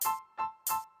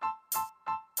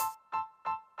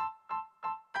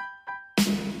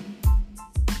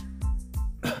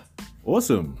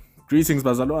Awesome. Greetings,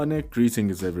 Bazalwane.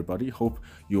 Greetings, everybody. Hope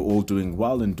you're all doing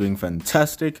well and doing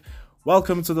fantastic.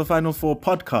 Welcome to the Final Four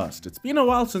podcast. It's been a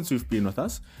while since you've been with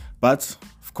us, but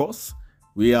of course,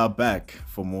 we are back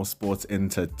for more sports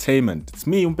entertainment. It's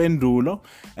me, Mpendulo,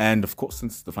 and of course,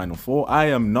 since the Final Four, I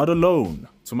am not alone.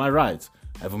 To my right,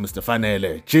 I have Mr.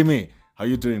 Fanele. Jimmy, how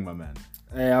you doing, my man?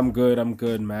 Hey, I'm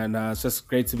good, man. It's just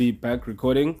great to be back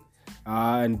recording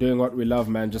and doing what we love,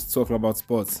 man, just talking about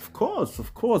sports. Of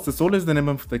course. It's always the name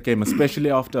of the game, especially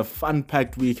after a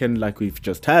fun-packed weekend like we've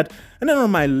just had. And then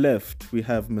on my left, we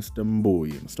have Mr.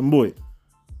 Mbuyi. Mr. Mbuyi,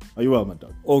 are you well, my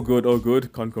dog? All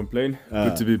good. Can't complain.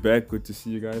 Good to be back. Good to see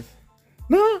you guys.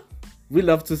 Nah, we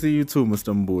love to see you too,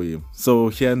 Mr. Mbuyi. So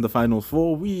here in the Final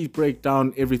Four, we break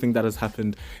down everything that has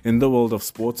happened in the world of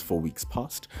sports for weeks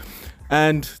past.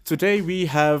 And today we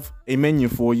have a menu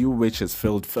for you, which is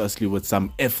filled firstly with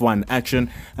some F1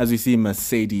 action, as we see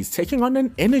Mercedes taking on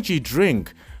an energy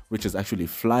drink, which is actually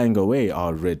flying away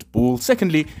our Red Bull.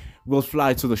 Secondly, we'll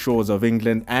fly to the shores of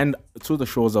England and to the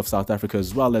shores of South Africa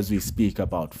as well as we speak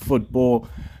about football.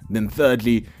 Then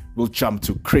thirdly, we'll jump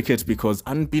to cricket because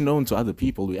unbeknown to other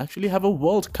people, we actually have a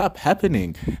World Cup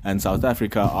happening and South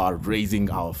Africa are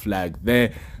raising our flag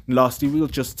there. Lastly, we'll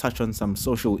just touch on some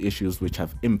social issues which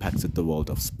have impacted the world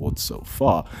of sports so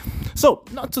far. So,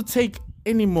 not to take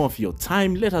any more of your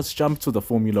time, let us jump to the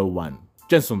Formula One.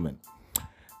 Gentlemen,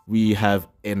 we have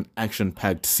an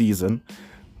action-packed season.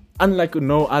 Unlike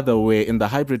no other way, in the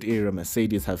hybrid era,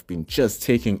 Mercedes have been just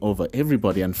taking over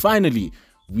everybody. And finally,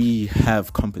 we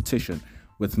have competition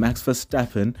with Max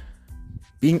Verstappen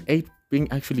being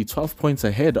actually 12 points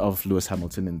ahead of Lewis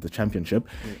Hamilton in the championship.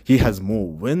 He has more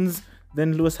wins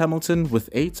than Lewis Hamilton with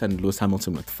 8 and Lewis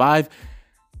Hamilton with 5.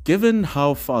 Given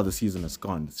how far the season has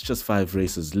gone, it's just 5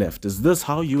 races left. Is this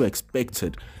how you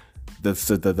expected the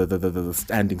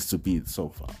standings to be so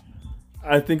far?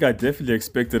 I think I definitely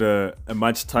expected a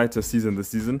much tighter season this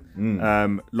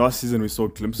season. Last season we saw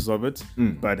glimpses of it,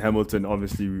 but Hamilton,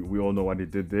 obviously, we all know what he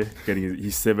did there, getting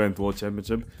his 7th World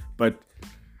Championship. But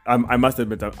I must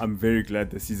admit, I'm very glad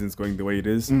the season's going the way it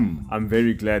is. I'm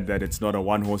very glad that it's not a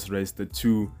one-horse race. The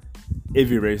two,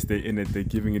 every race they're in it, they're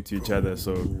giving it to each other.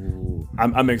 So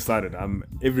I'm excited.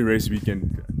 Every race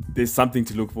weekend, there's something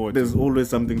to look forward to. There's always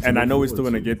something to look forward to. And I know we're still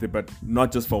going to get there, but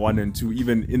not just for 1 and 2.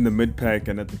 Even in the mid-pack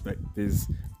and at the back, there's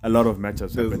a lot of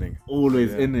matchups happening.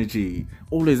 Always energy.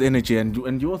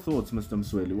 And your thoughts, Mr.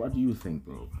 Msweli, what do you think,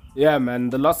 bro? Yeah, man.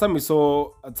 The last time we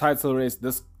saw a title race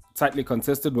this tightly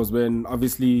contested was when,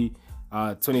 obviously,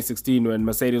 2016 when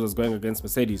Mercedes was going against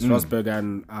Mercedes, Rosberg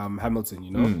and Hamilton,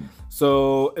 you know.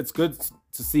 So it's good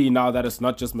to see now that it's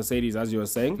not just Mercedes, as you were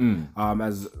saying,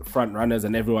 as front runners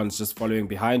and everyone's just following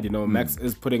behind. You know, Max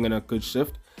is putting in a good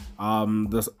shift.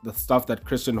 The stuff that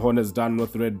Christian Horner's done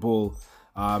with Red Bull,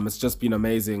 it's just been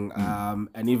amazing.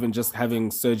 And even just having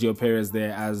Sergio Perez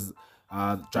there as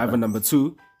driver number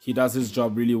 2, he does his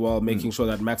job really well, making sure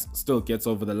that Max still gets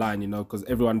over the line, you know, because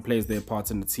everyone plays their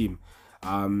part in the team.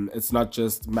 It's not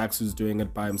just Max who's doing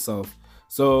it by himself.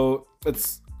 So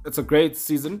it's a great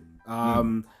season.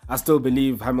 I still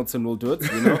believe Hamilton will do it,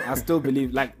 you know. I still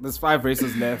believe, like, there's 5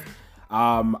 races left.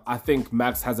 I think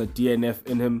Max has a DNF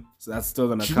in him, so that's still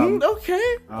gonna come.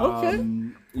 Okay.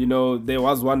 You know, there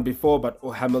was one before, but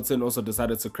Hamilton also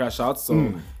decided to crash out.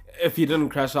 So if he didn't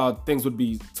crash out, things would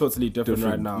be totally different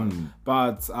right now.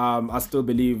 But I still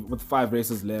believe with 5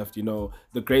 races left, you know,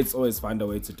 the greats always find a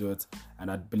way to do it, and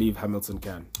I believe Hamilton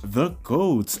can. The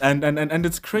GOATs. And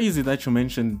it's crazy that you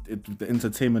mentioned the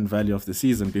entertainment value of the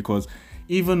season, because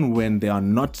even when they are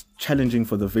not challenging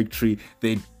for the victory,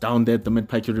 they're down there at the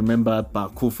mid-pack. You remember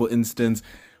Baku, for instance,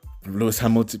 Lewis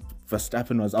Hamilton,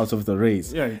 Verstappen was out of the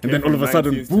race. Yeah, and then all of a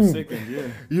sudden, boom,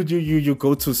 you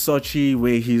go to Sochi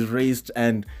where he's raced,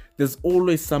 and there's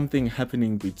always something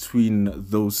happening between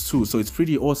those two. So it's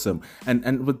pretty awesome.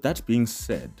 And with that being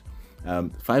said,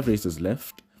 5 races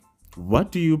left.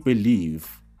 What do you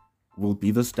believe will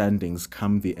be the standings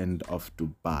come the end of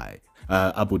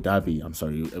Abu Dhabi? I'm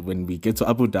sorry. When we get to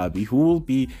Abu Dhabi, who will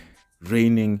be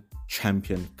reigning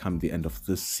champion come the end of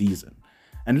this season?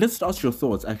 And let's start your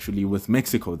thoughts actually with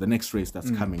Mexico, the next race that's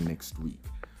coming next week.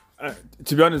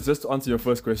 To be honest, just to answer your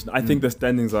first question, I think the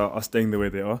standings are staying the way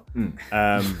they are.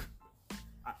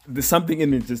 There's something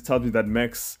in it just tells me that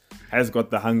Max has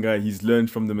got the hunger. He's learned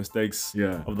from the mistakes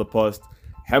of the past.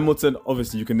 Hamilton,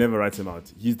 obviously, you can never write him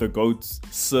out. He's the GOAT,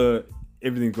 sir,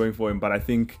 everything's going for him. But I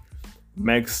think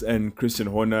Max and Christian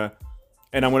Horner,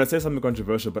 and I'm going to say something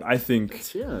controversial, but I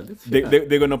think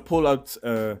they're going to pull out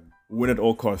win at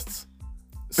all costs.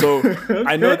 So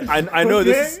I know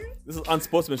this is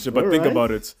unsportsmanship, but think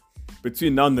about it.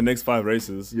 between now and the next 5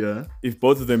 races, if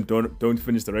both of them don't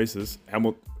finish the races,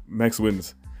 Max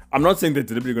wins. I'm not saying they're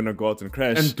deliberately going to go out and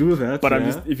crash and do that, but I'm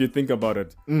just, if you think about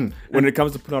it, when it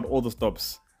comes to putting out all the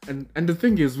stops. And the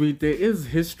thing is, there is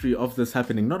history of this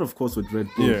happening, not of course with Red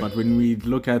Bull, but when we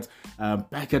look at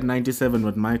back at 97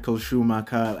 with Michael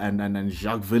Schumacher and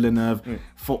Jacques Villeneuve,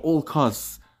 for all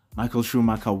costs, Michael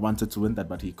Schumacher wanted to win that,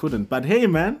 but he couldn't. But hey,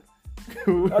 man.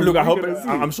 Look,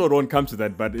 I'm sure it won't come to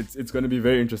that, but it's going to be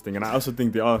very interesting. And I also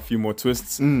think there are a few more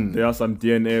twists. There are some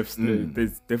DNFs.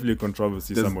 There's definitely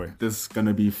controversy somewhere. There's going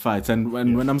to be fights. And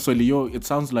when I'm Msoli, it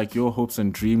sounds like your hopes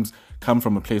and dreams come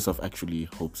from a place of actually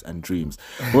hopes and dreams.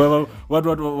 Well,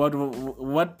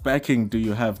 what backing do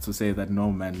you have to say that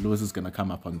no, man, Lewis is going to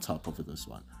come up on top of this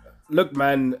one? Look,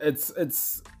 man, it's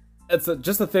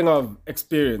just a thing of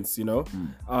experience, you know.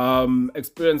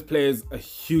 Experience plays a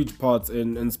huge part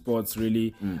in sports,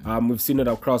 really. We've seen it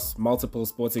across multiple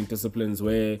sporting disciplines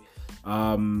where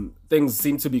things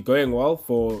seem to be going well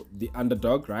for the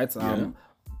underdog, right?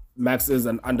 Max is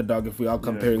an underdog if we are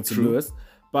comparing to Lewis.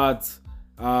 But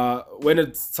when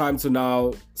it's time to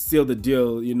now seal the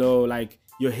deal, you know, like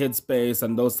your headspace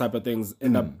and those type of things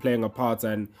end up playing a part,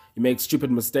 and you make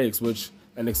stupid mistakes, which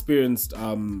an experienced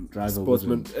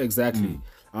sportsman exactly.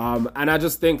 And I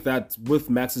just think that with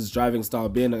Max's driving style,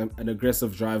 being an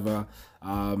aggressive driver,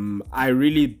 I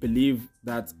really believe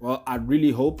that, well, I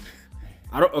really hope,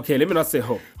 let me not say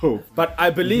hope, but I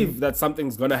believe that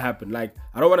something's gonna happen. Like,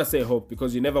 I don't want to say hope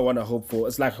because you never want to hope for,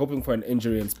 it's like hoping for an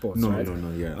injury in sports, right?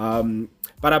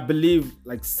 But I believe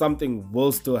like something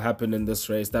will still happen in this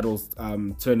race that will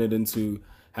turn it into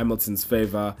Hamilton's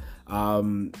favor.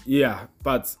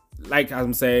 But like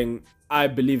I'm saying, I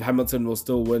believe Hamilton will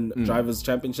still win Drivers'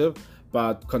 Championship,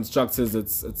 but Constructors,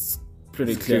 it's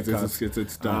pretty clear.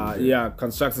 It's done.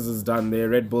 Constructors is done there.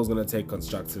 Red Bull's going to take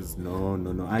Constructors. No.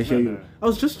 I hear you. I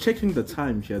was just checking the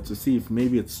time here to see if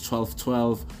maybe it's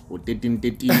 12:12 or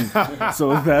 13:13,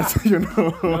 so that, you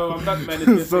know, no, I'm not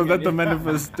manifesting so that the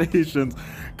manifestations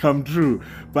come true.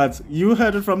 But you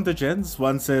heard it from the gents.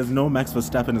 One says, no, Max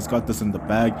Verstappen has got this in the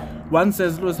bag. One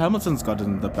says, Lewis Hamilton's got it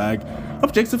in the bag.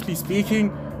 Objectively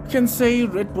speaking, can say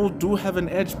Red Bull do have an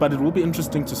edge, but it will be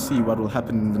interesting to see what will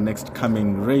happen in the next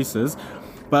coming races.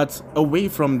 But away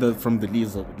from the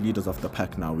leaders of the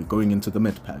pack now, we're going into the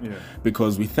mid-pack.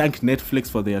 Because we thank Netflix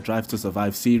for their Drive to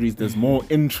Survive series. There's more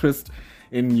interest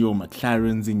in your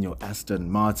McLarens, in your Aston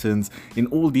Martins, in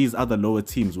all these other lower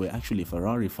teams where actually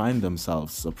Ferrari find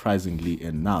themselves, surprisingly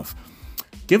enough.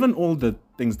 Given all the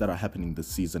things that are happening this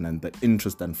season and the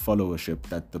interest and followership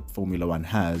that the Formula One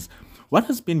has, what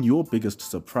has been your biggest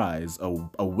surprise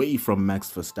away from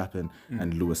Max Verstappen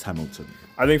and Lewis Hamilton?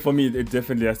 I think for me, it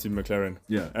definitely has to be McLaren.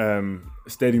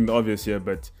 Stating the obvious here,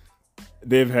 but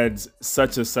they've had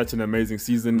such an amazing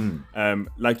season.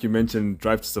 Like you mentioned,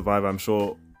 Drive to Survive, I'm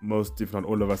sure most, if not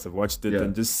all of us, have watched it,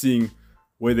 and just seeing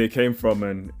where they came from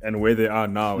and where they are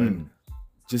now, and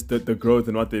just the growth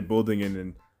and what they're building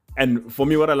in. And for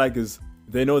me, what I like is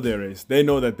they know their race. They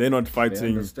know that they're not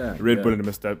fighting Red Bull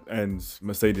and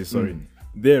Mercedes.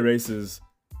 Their races,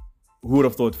 who would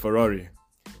have thought Ferrari,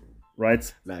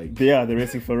 right? Like, they're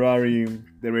racing Ferrari,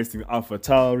 they're racing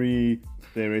AlphaTauri,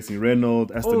 they're racing Renault,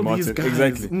 Aston Martin.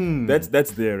 Exactly.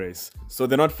 That's their race. So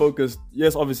they're not focused.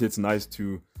 Yes, obviously it's nice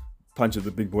to punch at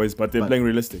the big boys, but they're playing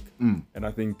realistic. And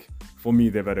I think for me,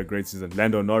 they've had a great season.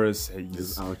 Lando Norris,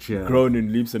 he's grown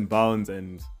in leaps and bounds,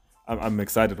 and I'm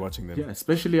excited watching them. Yeah,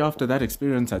 especially after that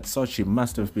experience at Sochi,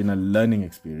 must have been a learning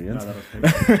experience.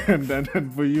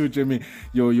 And for you, Jimmy,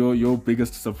 your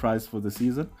biggest surprise for the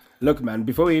season? Look, man,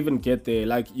 before we even get there,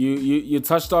 like you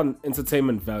touched on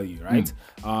entertainment value, right?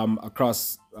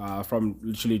 Across from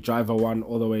literally driver one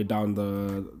all the way down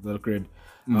the grid.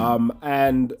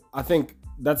 And I think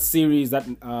that series,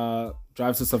 that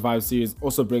Drive to Survive series,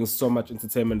 also brings so much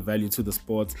entertainment value to the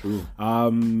sport.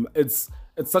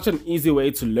 It's such an easy way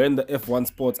to learn the F1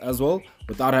 sport as well,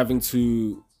 without having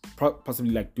to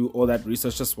possibly like do all that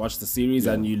research. Just watch the series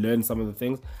and you learn some of the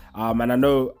things. And I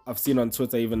know I've seen on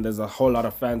Twitter even there's a whole lot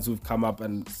of fans who've come up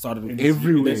and started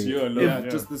everywhere this year alone.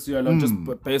 Just this year alone, just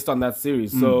based on that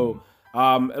series. So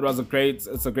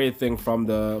it's a great thing from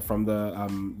the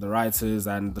writers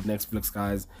and the Netflix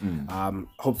guys.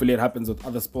 Hopefully it happens with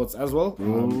other sports as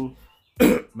well.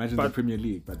 Imagine the Premier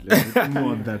League, but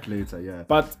more on that later.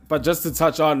 But just to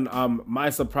touch on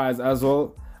my surprise as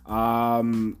well,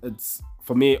 it's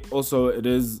for me also it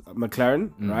is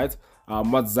McLaren, right?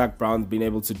 What Zach Brown's been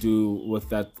able to do with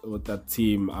that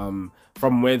team,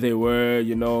 from where they were,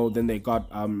 you know, then they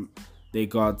got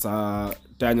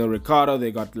Daniel Ricciardo,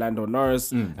 they got Lando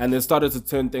Norris, and they started to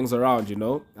turn things around, you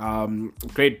know.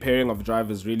 Great pairing of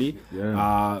drivers, really.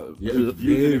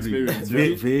 Very.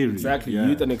 Exactly, Yeah.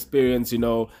 youth and experience, you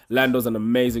know. Lando's an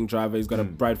amazing driver. He's got a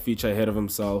bright future ahead of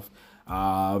himself.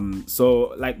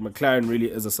 So, like, McLaren really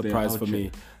is a surprise for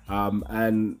me.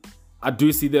 And I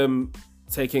do see them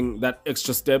taking that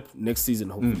extra step next season,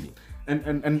 hopefully.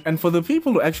 And for the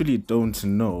people who actually don't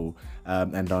know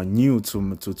and are new to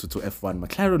F1,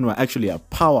 McLaren were actually a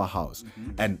powerhouse,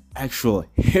 an actual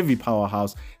heavy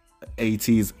powerhouse,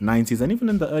 80s, 90s, and even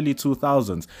in the early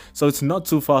 2000s. So it's not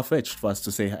too far-fetched for us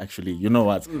to say, actually, you know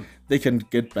what, they can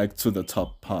get back to the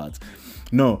top part.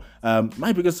 No,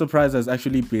 my biggest surprise has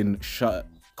actually been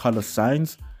Carlos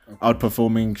Sainz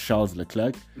outperforming Charles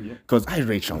Leclerc, because I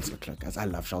rate Charles Leclerc, guys. I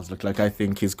love Charles Leclerc. I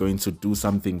think he's going to do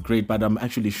something great, but I'm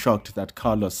actually shocked that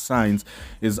Carlos Sainz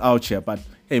is out here. But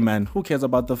hey, man, who cares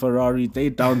about the Ferrari? They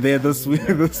down there this year.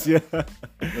 That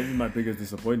is my biggest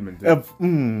disappointment.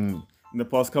 In the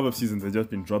past couple of seasons, they've just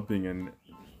been dropping, and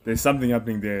there's something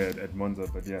happening there at Monza.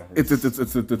 But yeah,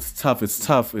 it's tough.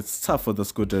 It's tough for the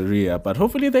Scuderia. But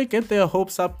hopefully they get their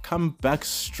hopes up, come back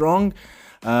strong.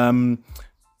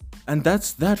 And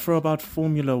that's that for about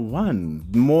Formula One.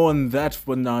 More on that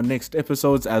in our next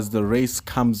episodes as the race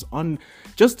comes on.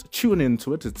 Just tune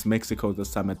into it. It's Mexico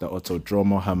this time at the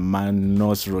Autodromo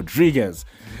Hermanos Rodriguez.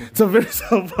 It's a very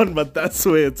tough one, but that's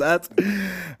where it's at.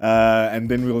 And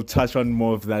then we'll touch on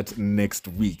more of that next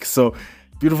week. So,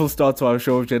 beautiful start to our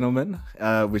show, gentlemen,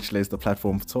 which lays the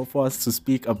platform for us to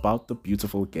speak about the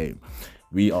beautiful game.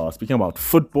 We are speaking about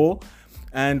football,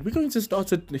 and we're going to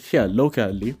start it here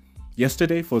locally.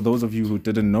 Yesterday, for those of you who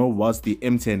didn't know, was the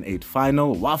MTN8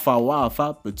 Final,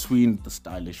 Wafa between the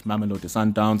stylish Mamelodi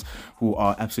Sundowns, who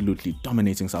are absolutely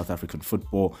dominating South African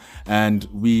football, and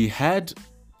we had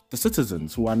the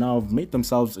citizens who are now made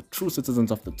themselves true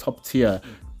citizens of the top tier.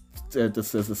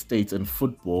 This is a state in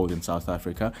football in South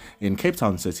Africa, in Cape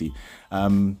Town City.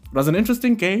 It was an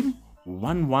interesting game.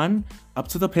 1-1 up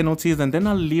to the penalties, and then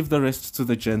I'll leave the rest to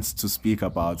the gents to speak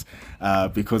about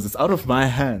because it's out of my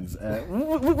hands.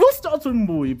 We'll start with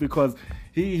Mbuyi because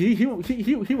he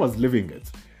was living it.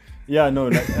 Yeah,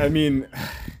 no, I mean,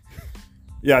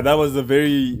 yeah, that was a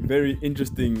very, very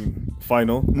interesting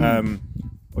final.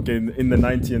 Okay, in the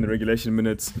 90 and the regulation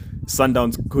minutes,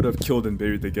 Sundowns could have killed and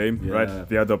buried the game, right?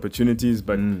 They had the opportunities,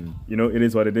 but you know, it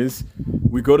is what it is.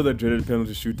 We go to the dreaded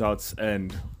penalty shootouts,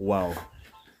 and wow.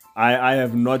 I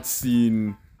have not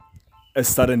seen a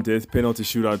sudden death penalty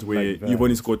shootout where like you've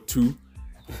only scored two.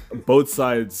 Both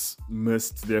sides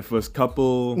missed their first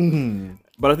couple.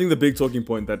 But I think the big talking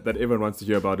point that everyone wants to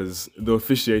hear about is the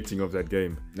officiating of that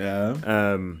game.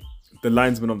 Yeah. The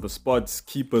linesmen on the spots,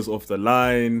 keepers off the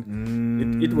line.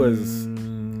 It was,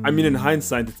 I mean, in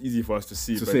hindsight, it's easy for us to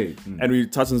see. And we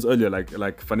touched on this earlier, like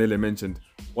Fanele mentioned.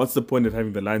 What's the point of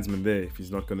having the linesman there if he's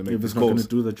not going to make the calls? If he's not going to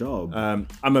do the job.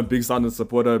 I'm a big Sundowns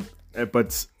supporter,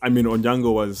 but I mean,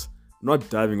 Onyango was not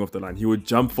diving off the line. He would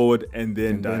jump forward and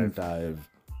then dive.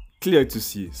 Clear to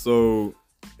see. So,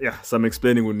 yeah, some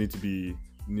explaining would need to be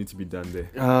done there.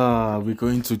 We're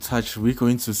going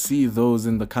to see those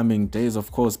in the coming days,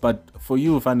 of course. But for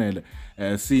you, Fanele,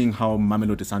 seeing how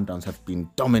Mamelodi Sundowns have been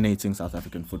dominating South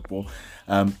African football,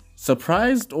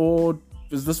 surprised, or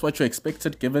is this what you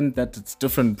expected, given that it's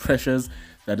different pressures,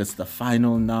 that it's the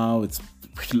final now, it's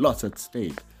lots at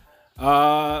stake?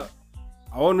 I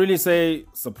won't really say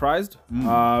surprised,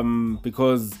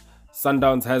 because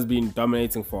Sundowns has been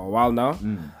dominating for a while now.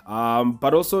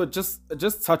 But also it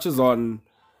just touches on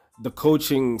the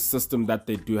coaching system that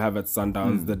they do have at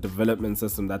Sundowns, the development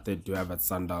system that they do have at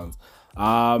Sundowns.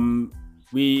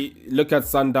 We look at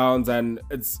Sundowns and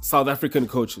it's South African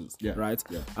coaches, right?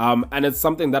 Yeah. And it's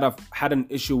something that I've had an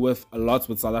issue with a lot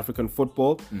with South African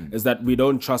football, is that we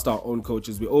don't trust our own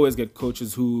coaches. We always get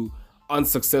coaches who aren't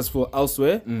successful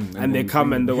elsewhere, and they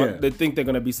come and they think they're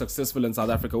going to be successful in South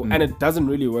Africa, and it doesn't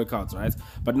really work out, right?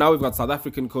 But now we've got South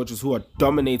African coaches who are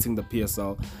dominating the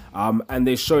PSL, and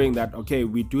they're showing that, okay,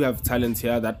 we do have talent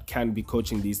here that can be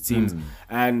coaching these teams,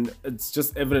 and it's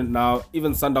just evident now.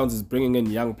 Even Sundowns is bringing in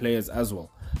young players as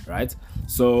well, right?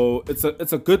 So it's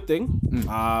a good thing.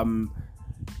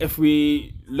 If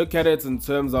we look at it in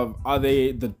terms of, are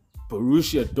they the the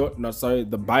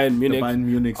Bayern Munich, the Bayern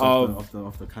Munich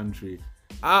of the country?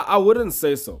 I wouldn't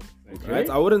say so. Okay. Right?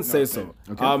 I wouldn't say so.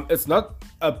 Okay. It's not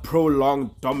a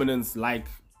prolonged dominance like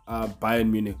Bayern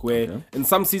Munich, where in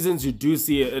some seasons you do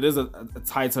see it is a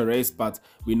tighter race, but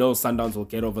we know Sundowns will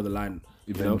get over the line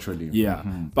eventually. Yeah.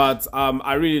 But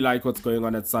I really like what's going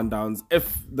on at Sundowns.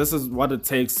 If this is what it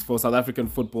takes for South African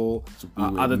football,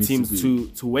 other teams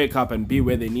to wake up and be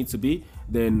where they need to be,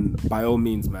 then by all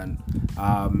means, man.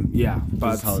 But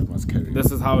this is how it must carry on.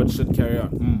 This is how it should carry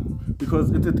on.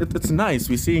 Because it's nice.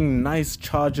 We're seeing nice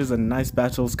charges and nice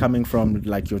battles coming from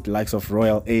like your likes of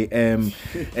Royal AM.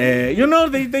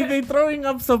 They throwing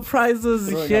up surprises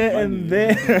here and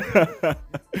there.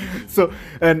 So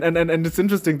and it's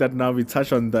interesting that now we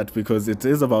touch on that because it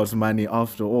is about money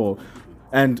after all.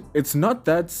 And it's not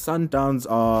that Sundowns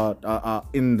are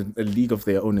in a league of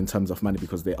their own in terms of money,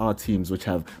 because there are teams which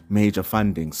have major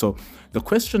funding. So the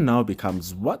question now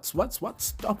becomes, what's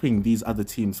stopping these other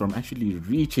teams from actually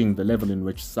reaching the level in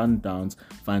which Sundowns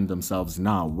find themselves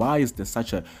now? Why is there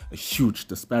such a huge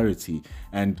disparity?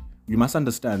 And you must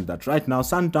understand that right now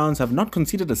Sundowns have not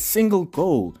conceded a single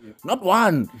goal, not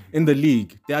one in the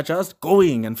league. They are just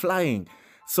going and flying.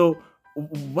 So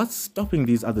what's stopping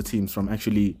these other teams from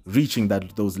actually reaching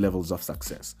those levels of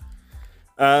success?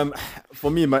 For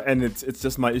me, it's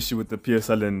just my issue with the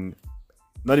PSL and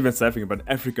not even South African, but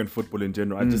African football in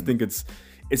general. I just think it's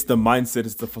the mindset,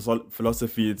 it's the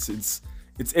philosophy, it's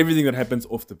everything that happens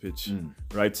off the pitch,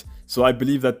 right? So I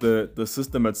believe that the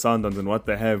system at Sundowns and what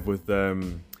they have with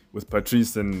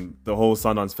Patrice and the whole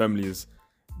Sundowns family is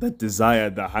that desire,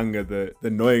 the hunger, the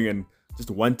knowing, and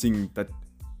just wanting that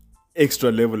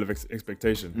extra level of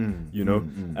expectation,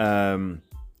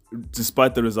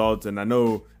 despite the results. And I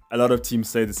know a lot of teams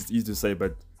say this, it's easy to say,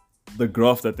 but the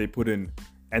graft that they put in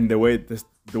and the way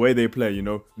they play,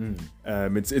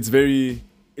 it's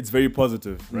very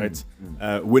positive, right?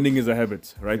 Winning is a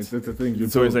habit, right? It's the thing.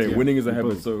 So we say winning is a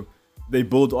habit. So they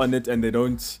build on it and they're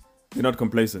not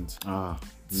complacent.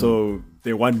 So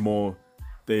they want more.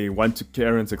 They want to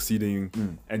carry on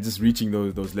succeeding and just reaching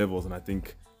those levels. And I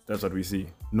think that's what we see.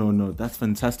 No, that's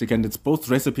fantastic. And it's both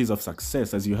recipes of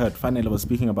success. As you heard, Fanele was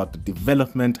speaking about the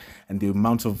development and the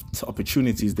amount of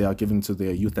opportunities they are giving to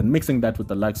their youth, and mixing that with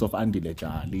the likes of Andile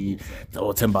Jali, the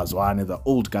Otembazwane, the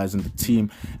old guys in the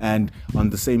team. And on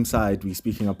the same side, we're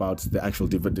speaking about the actual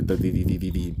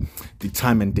the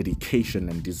time and dedication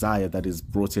and desire that is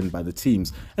brought in by the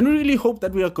teams. And we really hope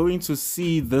that we are going to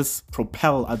see this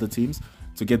propel other teams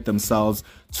to get themselves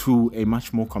to a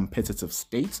much more competitive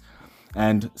state.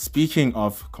 And speaking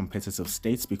of competitive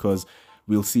states, because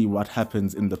we'll see what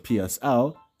happens in the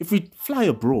PSL, if we fly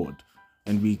abroad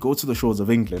and we go to the shores of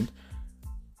England,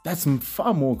 that's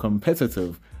far more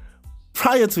competitive.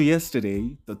 Prior to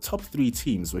yesterday, the top three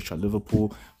teams, which are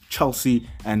Liverpool, Chelsea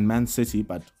and Man City,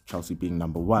 but Chelsea being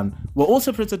number one, were all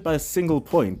separated by a single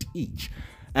point each.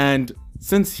 And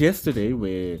since yesterday,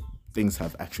 where things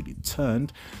have actually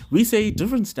turned, we say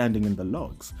different standing in the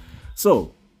logs.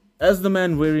 So, as the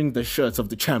man wearing the shirts of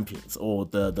the champions, or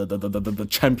the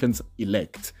champions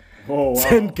elect,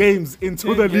 10 games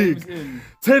into the league.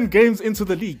 10 games into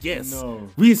the league, yes. No.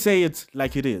 We say it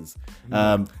like it is.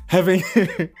 No.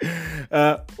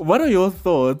 What are your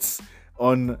thoughts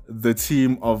on the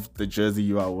team of the jersey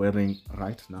you are wearing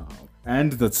right now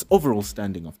and the overall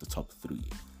standing of the top three?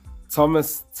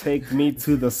 Thomas, take me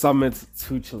to the summit,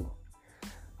 Tuchel.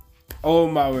 Oh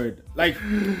my word. Like,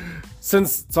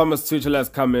 since Thomas Tuchel has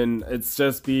come in, it's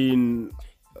just been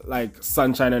like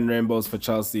sunshine and rainbows for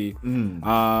Chelsea.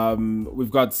 We've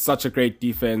got such a great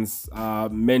defense.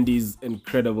 Mendy's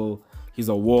incredible. He's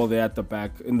a wall there at the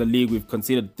back. In the league, we've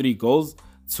conceded 3 goals,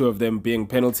 2 of them being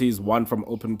penalties, 1 from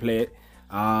open play.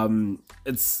 And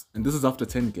this is after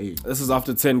 10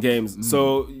 games.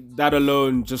 So that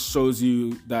alone just shows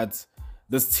you that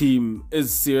this team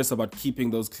is serious about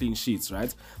keeping those clean sheets,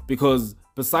 right? Because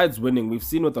besides winning, we've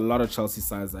seen with a lot of Chelsea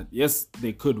sides that, yes,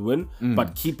 they could win,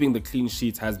 but keeping the clean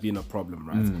sheets has been a problem,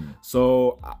 right?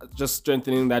 So just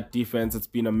strengthening that defense, it's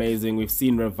been amazing. We've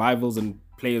seen revivals in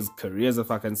players' careers,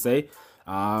 if I can say,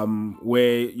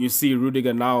 where you see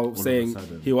Rudiger now saying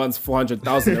he wants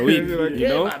 400,000 a week,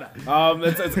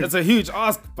 It's a huge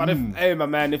ask, but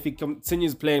if he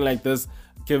continues playing like this,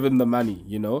 given the money,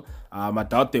 I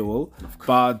doubt they will,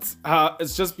 but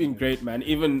it's just been great, man.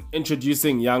 Even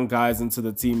introducing young guys into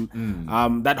the team,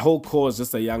 that whole core is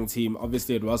just a young team.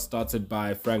 Obviously it was started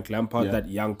by Frank Lampard, that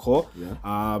young core.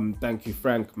 Thank you,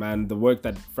 Frank, man. The work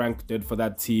that Frank did for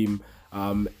that team,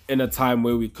 in a time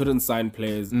where we couldn't sign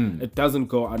players, it doesn't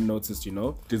go unnoticed,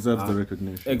 Deserves the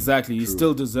recognition. Exactly. He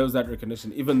still deserves that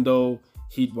recognition, even though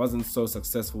he wasn't so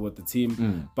successful with the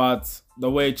team. But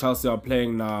the way Chelsea are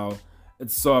playing now,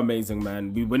 it's so amazing,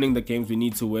 man. We're winning the games we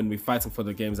need to win. We're fighting for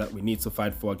the games that we need to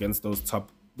fight for against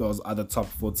those other top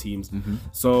 4 teams.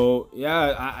 So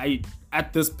yeah, I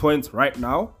at this point right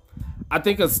now, I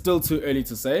think it's still too early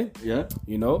to say.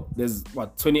 There's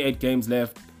 28 games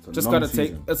left. Just gotta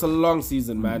it's a long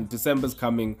season, man. December's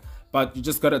coming. but you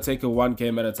just got to take it one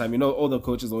game at a time. You know, all the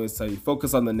coaches always tell you,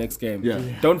 focus on the next game. Yeah.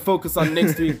 Don't focus on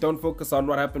next week. Don't focus on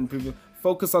what happened previous.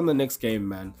 Focus on the next game,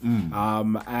 man.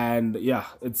 And yeah,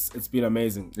 it's been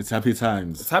amazing. It's happy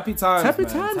times. It's happy times. Happy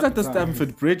man. times It's at the happy times.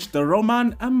 Stamford Bridge. The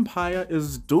Roman Empire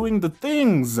is doing the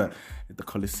things. The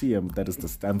Colosseum, that is the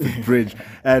Stamford Bridge.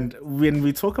 And when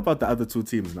we talk about the other two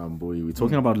teams now, Mbuyi, we're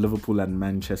talking about Liverpool and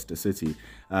Manchester City.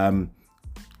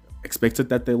 Expected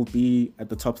that they'll be at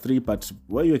the top three, but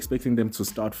were you expecting them to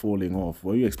start falling off?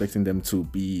 Were you expecting them to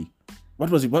be... What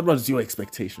was your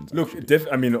expectations? Look,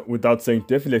 I mean, without saying,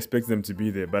 definitely expect them to be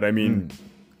there. But I mean,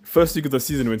 first week of the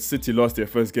season when City lost their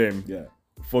first game,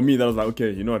 for me, that was like,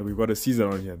 okay, you know what, we've got a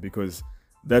season on here because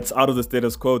that's out of the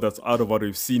status quo. That's out of what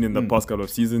we've seen in the past couple of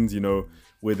seasons, you know,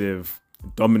 where they've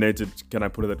dominated, can I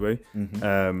put it that way?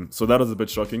 So that was a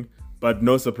bit shocking. But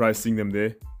no surprise seeing them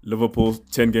there. Liverpool,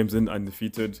 10 games in,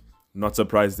 undefeated. Not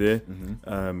surprised there.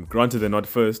 Granted, they're not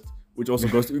first, which also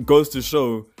goes to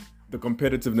show the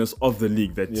competitiveness of the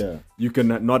league, that you can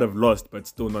not have lost but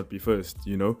still not be first,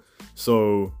 you know?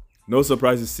 So no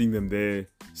surprises seeing them there,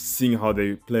 seeing how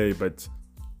they play. But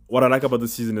what I like about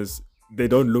this season is they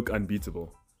don't look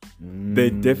unbeatable. They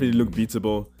definitely look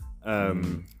beatable.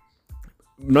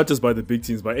 Not just by the big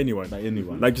teams, by anyone.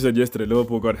 Like you said yesterday,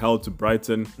 Liverpool got held to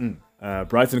Brighton.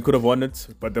 Brighton could have won it,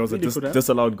 but there was a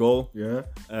disallowed goal.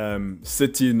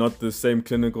 City, not the same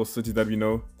clinical City that we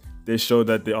know. They show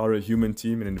that they are a human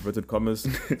team in inverted commas.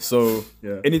 So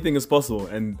anything is possible,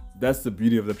 and that's the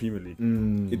beauty of the Premier League.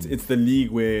 It's the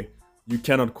league where you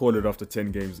cannot call it after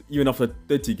 10 games. Even after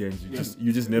 30 games,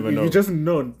 you just never know. You just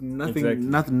know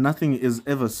nothing is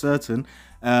ever certain.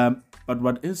 But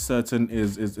what is certain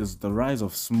is the rise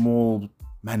of small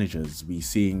managers. We're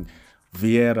seeing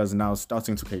Vieira's now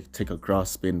starting to take a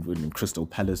grasp in Crystal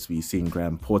Palace. We're seeing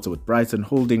Graham Potter with Brighton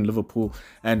holding Liverpool,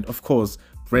 and of course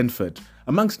Brentford,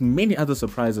 amongst many other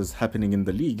surprises happening in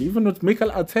the league. Even with Mikel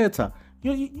Arteta,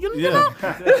 you know,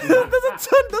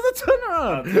 there's a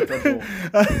turnaround.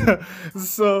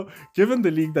 So given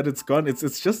the league that it's gone,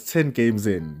 it's just 10 games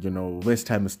in. You know, West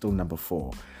Ham is still number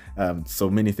 4. So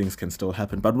many things can still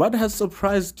happen. But what has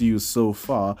surprised you so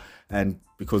far? And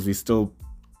because we're still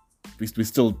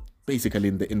basically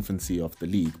in the infancy of the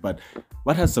league, but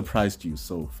what has surprised you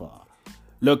so far?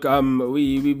 Look,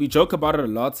 we joke about it a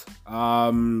lot,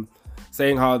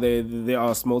 saying how they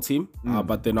are a small team,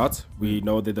 but they're not. We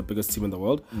know they're the biggest team in the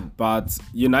world, but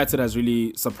United has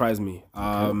really surprised me.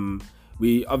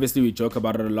 We joke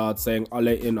about it a lot, saying Ole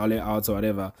in, Ole out, or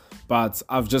whatever. But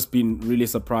I've just been really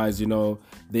surprised. You know,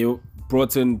 they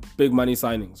brought in big money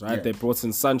signings, right? They brought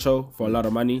in Sancho for a lot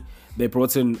of money. They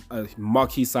brought in a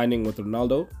marquee signing with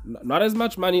Ronaldo. Not as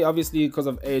much money, obviously, because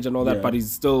of age and all that, but he's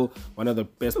still one of the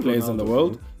best players in the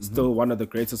world. Still one of the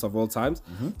greatest of all times.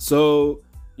 So,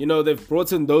 you know, they've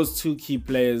brought in those two key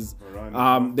players.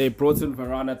 They brought in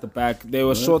Varane at the back. They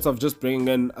were short of just bringing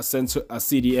in a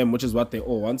CDM, which is what they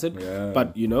all wanted.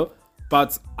 But, you know,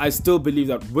 I still believe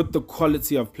that with the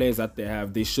quality of players that they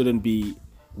have, they shouldn't be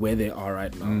where they are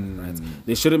right now. Right?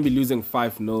 They shouldn't be losing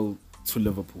 5-0 to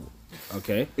Liverpool.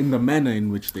 Okay, in the manner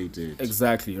in which they did.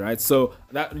 Exactly, right? So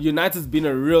that United's been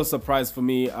a real surprise for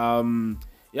me.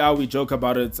 We joke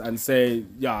about it and say,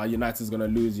 United's gonna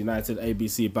lose, United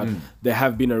ABC, but they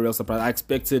have been a real surprise. I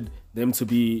expected them to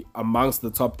be amongst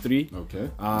the top 3.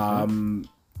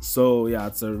 So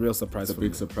it's a real surprise. It's a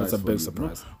big surprise. It's a big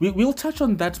surprise. We'll touch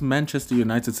on that Manchester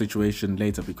United situation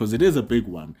later because it is a big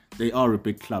one. They are a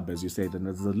big club, as you said, and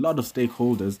there's a lot of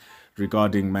stakeholders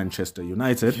regarding Manchester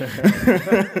United.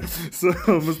 So,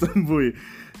 Mr. Mbuyi,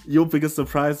 your biggest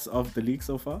surprise of the league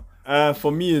so far?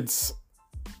 For me, it's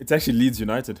actually Leeds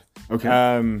United. Okay.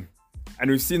 And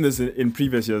we've seen this in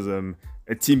previous years.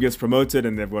 A team gets promoted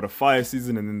and they've got a fire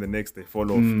season and then the next they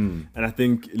fall off. And I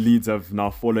think Leeds have now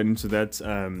fallen into that.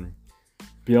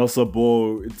 Bielsa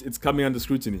ball, it's coming under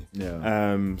scrutiny.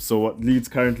 So what Leeds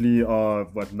currently are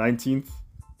 19th?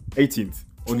 18th.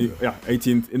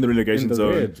 18th in the relegation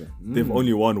zone. They've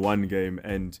only won 1 game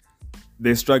and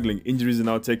they're struggling. Injuries are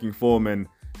now taking form and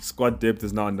squad depth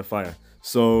is now under fire.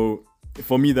 So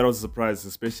for me, that was a surprise,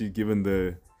 especially given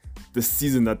the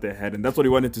season that they had, and that's what we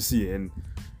wanted to see. And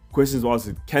questions were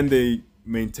asked: can they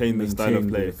maintain the style of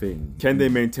play? Can they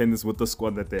maintain this with the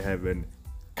squad that they have? And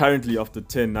currently, after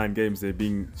 9 games, they're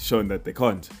being shown that they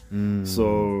can't.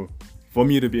 So for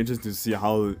me, it'd be interesting to see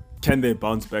how can they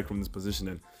bounce back from this position.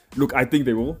 And look, I think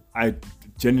they will. I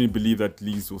genuinely believe that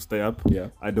Leeds will stay up.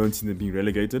 I don't see them being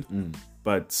relegated.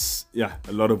 But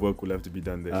a lot of work will have to be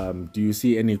done there. Do you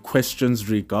see any questions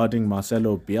regarding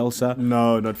Marcelo Bielsa?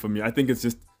 No, not for me. I think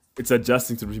it's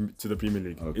adjusting to the Premier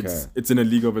League. It's in a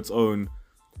league of its own.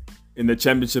 in the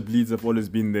Championship, Leeds have always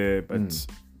been there, but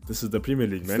this is the Premier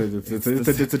League, man.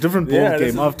 It's a different ball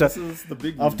game This is the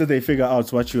big after they figure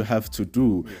out what you have to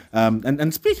do.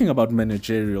 And speaking about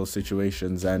managerial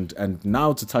situations, and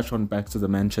now to touch on back to the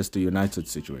Manchester United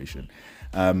situation,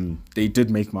 they did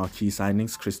make marquee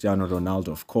signings, Cristiano Ronaldo,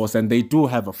 of course, and they do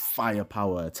have a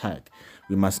firepower attack.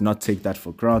 We must not take that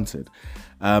for granted.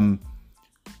 Are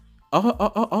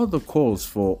the calls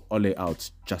for Ole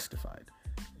out justified,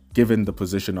 given the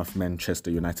position of Manchester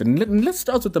United? And let's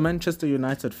start with the Manchester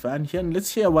United fan here, and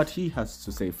let's hear what he has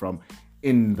to say from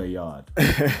in the yard.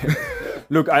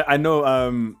 Look, I know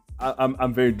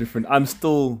I'm very different. I'm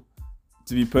still,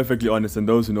 to be perfectly honest, and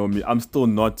those who know me, I'm still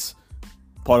not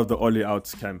part of the Ole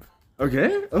out camp.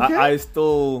 Okay.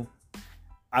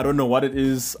 I don't know what it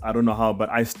is, I don't know how, but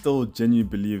I still genuinely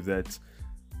believe that.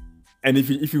 And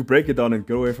if you break it down and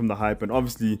go away from the hype, and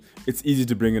obviously it's easy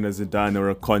to bring in a Zidane or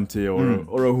a Conte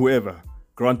or a whoever.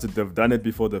 Granted, they've done it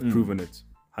before, they've proven it,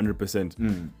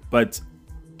 100%. But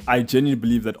I genuinely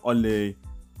believe that Ole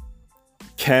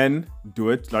can do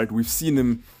it. Like, we've seen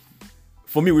him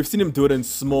do it in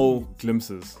small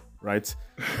glimpses, right?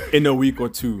 In a week or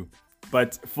two.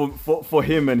 But for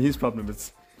him and his problem,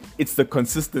 it's the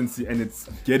consistency and it's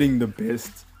getting the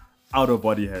best out of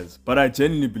what he has. But I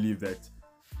genuinely believe that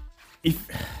if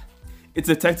it's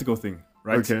a tactical thing,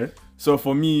 right? Okay. So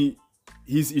for me,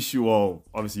 his issue, well,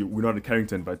 obviously we're not at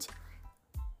Carrington, but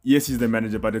yes, he's the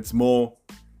manager, but it's more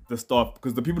the staff,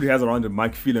 because the people he has around him,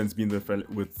 Mike Phelan's been there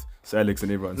with Sir Alex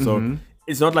and everyone. So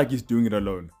it's not like he's doing it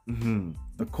alone.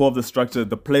 The core of the structure,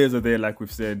 the players are there, like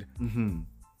we've said.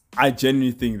 I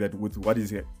genuinely think that with what he's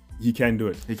here, he can do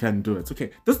it. He can do it. Okay.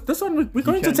 This one, we're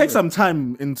going to take some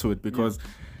time into it, because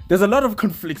there's a lot of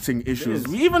conflicting issues.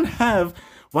 We even have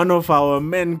one of our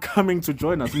men coming to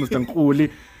join us, Mr.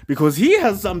 Nkuli, because he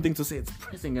has something to say. It's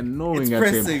pressing and knowing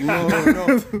at him.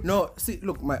 No. See,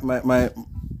 look, my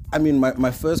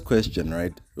first question,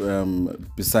 right?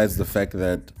 Besides the fact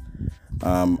that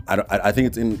I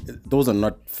think those are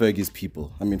not Fergie's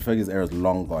people. I mean, Fergie's era is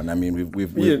long gone. I mean, we've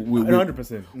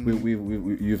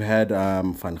 100%. You've had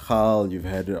Van Gaal, you've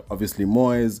had obviously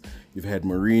Moyes, you've had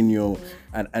Mourinho,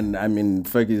 and I mean,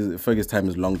 Fergie's time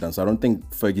is long done. So I don't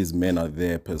think Fergie's men are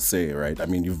there per se, right? I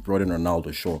mean, you've brought in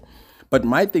Ronaldo, sure, but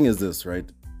my thing is this, right?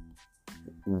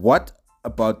 What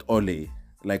about Ole?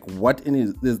 Like, what in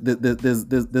his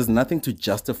there's nothing to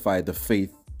justify the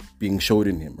faith being showed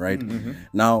in him, right?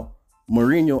 Now,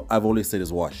 Mourinho, I've always said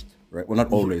is washed, right? Well,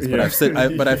 not always, but I've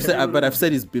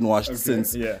said he's been washed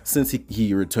since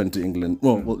he returned to England.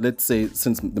 Well, let's say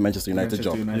since the Manchester United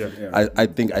job. I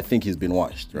think he's been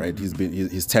washed, right?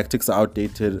 His tactics are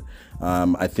outdated.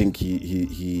 I think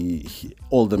he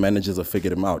all the managers have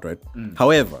figured him out, right?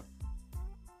 However,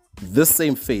 this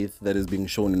same faith that is being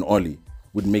shown in Ole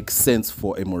would make sense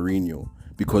for a Mourinho,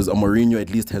 because a Mourinho at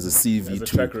least has a CV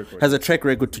has a track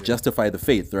record to justify the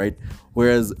faith, right?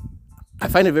 Whereas I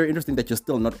find it very interesting that you're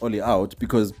still not Ole out,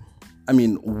 because I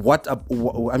mean, what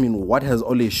has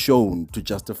Ole shown to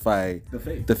justify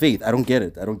the faith? I don't get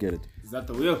it. Is that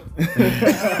the wheel?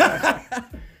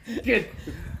 Get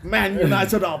Man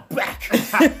United are back.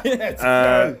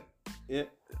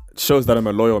 Shows that I'm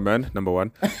a loyal man, number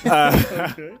one.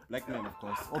 Black men, of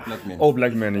course. All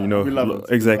black men. You know. We love it.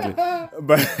 Exactly.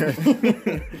 But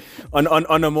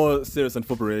on a more serious and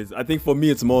football race, I think for me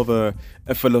it's more of a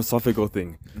philosophical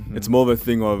thing. It's more of a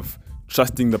thing of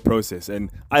trusting the process.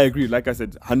 And I agree, like I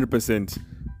said, 100%.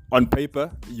 On paper,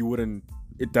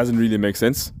 it doesn't really make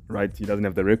sense, right? He doesn't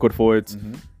have the record for it.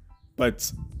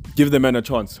 But give the man a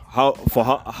chance. How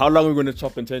long are we going to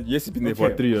chop and change? Yes, he's been there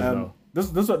for 3 years now.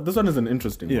 This one is an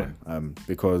interesting one,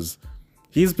 because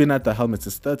he's been at the helm. It's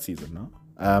his third season now.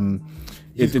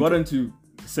 He's got into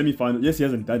semi-final. Yes, he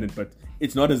hasn't done it, but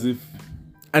it's not as if.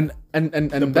 And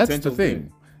that's the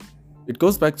thing. It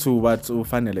goes back to what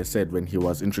Fanele said when he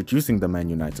was introducing the Man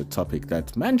United topic,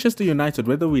 that Manchester United,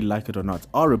 whether we like it or not,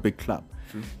 are a big club.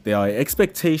 True. There are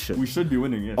expectations. We should be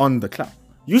winning, on the club.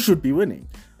 You should be winning.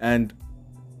 And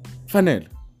Fanele,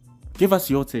 give us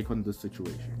your take on this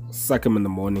situation. Sack him in the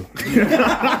morning.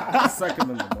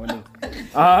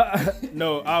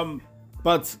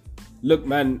 But look,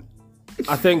 man,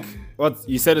 I think what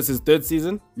you said is his third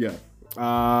season. Yeah.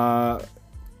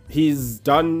 He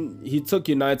took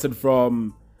United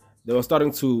from, they were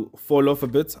starting to fall off a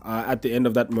bit at the end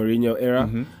of that Mourinho era.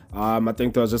 I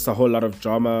think there was just a whole lot of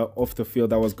drama off the field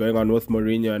that was going on with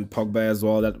Mourinho and Pogba as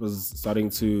well, that was starting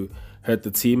to hurt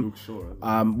the team.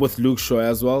 With Luke Shaw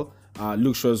as well.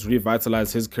 Luke Shaw's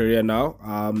revitalized his career now.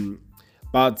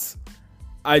 But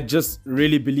I just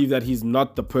really believe that he's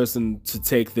not the person to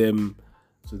take them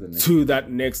to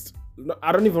that next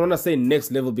I don't even want to say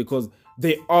next level because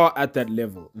they are at that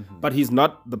level. But he's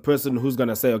not the person who's going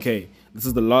to say, okay, this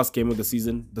is the last game of the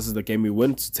season. This is the game we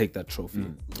win to take that trophy.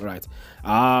 Right.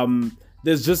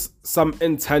 There's just some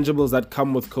intangibles that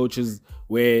come with coaches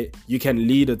where you can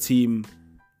lead a team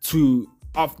to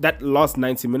off that last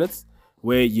 90 minutes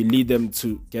where you lead them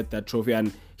to get that trophy.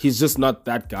 And he's just not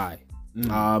that guy.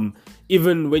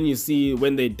 Even when you see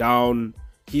when they're down,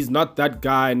 he's not that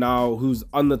guy now who's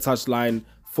on the touchline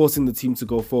forcing the team to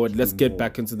go forward. Let's get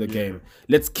back into the game.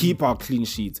 Let's keep our clean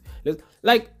sheet. There's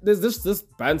this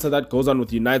banter that goes on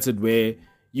with United where,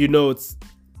 it's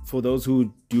for those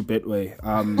who do Betway.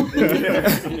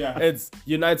 It's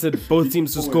United, both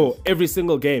teams to score every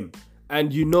single game.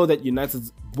 And you know that United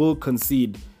will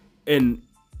concede in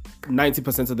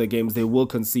 90% of the games. They will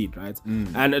concede, right?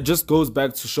 And it just goes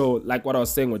back to show, like what I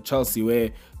was saying with Chelsea, where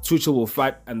Tuchel will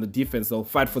fight and the defense, they'll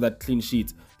fight for that clean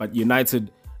sheet. But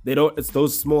United, they don't. It's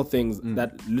those small things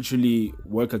that literally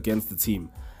work against the team.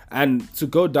 And to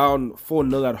go down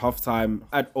 4-0 at halftime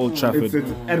at Old Trafford.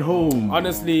 It's at home.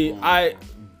 Honestly,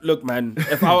 look, man,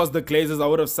 if I was the Glazers, I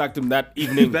would have sacked him that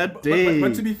evening. That day.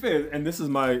 But to be fair, and this is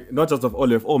my, not just of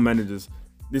Ole, of all managers,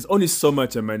 there's only so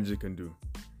much a manager can do.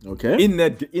 Okay. In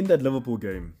that Liverpool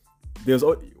game, there's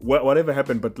whatever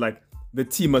happened, but like the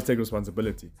team must take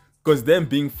responsibility because them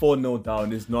being 4-0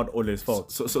 down is not Ole's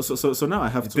fault. So now I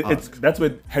have to ask. That's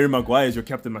when Harry Maguire, as your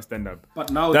captain, must stand up.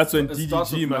 But now that's when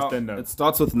DDG must stand up. It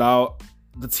starts with now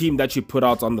the team that you put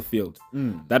out on the field.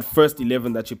 That first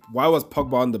 11 why was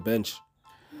Pogba on the bench?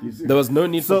 There was no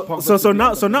need for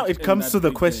Pogba. So now it comes to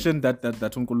the question that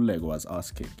Nkulu was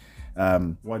asking.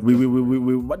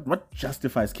 What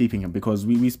justifies keeping him? Because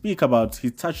we speak about, he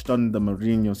touched on the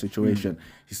Mourinho situation.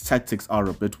 His tactics are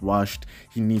a bit washed.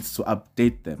 He needs to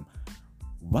update them.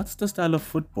 What's the style of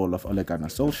football of Ole Gunnar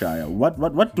Solskjaer?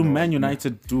 What do Man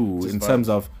United do in terms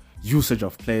of usage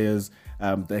of players,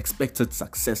 the expected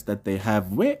success that they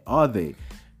have? Where are they?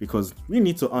 Because we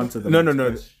need to answer them.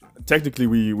 No. Technically,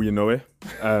 we are nowhere.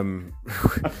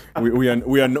 We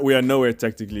are nowhere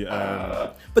technically.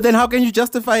 But then how can you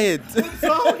justify it?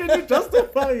 So how can you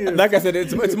justify it? Like I said,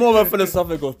 it's more of a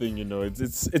philosophical thing,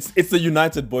 It's the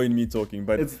United boy in me talking,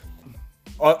 but it's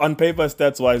on paper,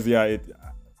 stats wise,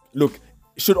 look,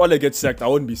 should Ole get sacked, I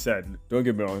wouldn't be sad. Don't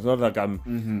get me wrong. It's not like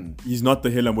he's not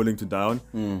the hill I'm willing to die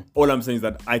on. All I'm saying is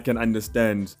that I can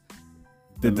understand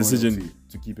the decision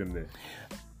to keep him there.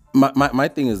 My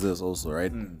thing is this also,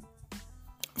 right?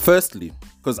 Firstly,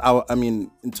 because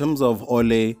in terms of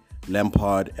Ole,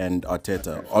 Lampard, and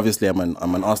Arteta, obviously I'm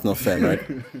an Arsenal fan, right?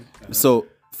 So,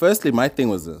 firstly, my thing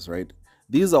was this, right?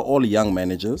 These are all young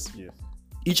managers. Yes.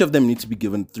 Each of them need to be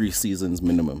given 3 seasons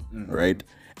minimum, right?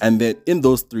 And then in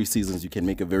those 3 seasons, you can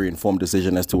make a very informed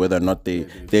decision as to whether or not they're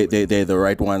the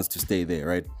right ones to stay there,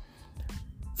 right?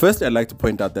 Firstly, I'd like to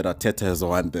point out that Arteta has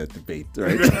won the debate,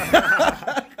 right?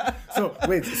 So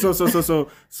wait,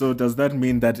 so does that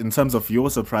mean that in terms of your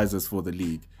surprises for the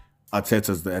league,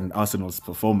 Arteta's and Arsenal's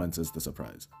performance is the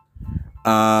surprise?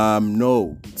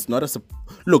 No, it's not a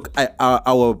look.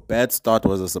 Our bad start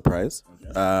was a surprise.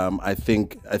 I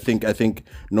think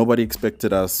nobody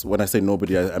expected us. When I say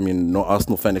nobody, I mean no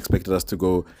Arsenal fan expected us to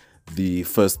go the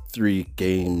first 3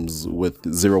 games with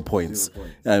 0 points.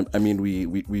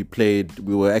 We played.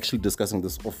 We were actually discussing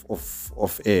this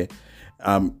off air.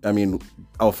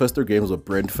 Our first 3 games were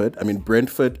Brentford.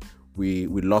 Brentford, we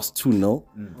lost 2-0.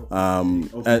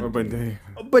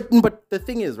 But the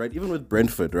thing is, right, even with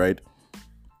Brentford, right,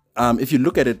 if you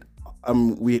look at it,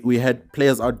 we had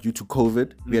players out due to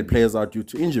COVID. We had players out due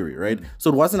to injury, right? So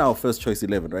it wasn't our first choice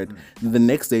 11, right? The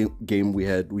next game we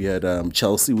had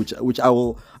Chelsea, which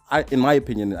in my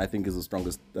opinion, I think is the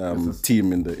strongest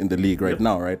team in the league right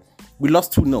now, right? We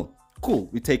lost 2-0. Cool,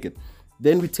 we take it.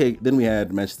 Then we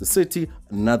had Manchester City,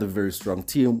 another very strong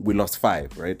team. We lost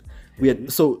 5, right? We had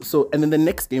and then the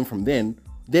next game from then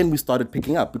we started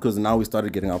picking up because now we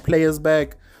started getting our players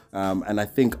back. And I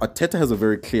think Arteta has a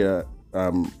very clear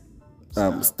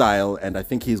style, and I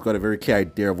think he's got a very clear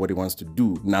idea of what he wants to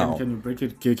do now. Can you break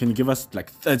it? Can you give us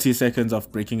like 30 seconds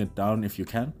of breaking it down if you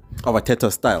can? Of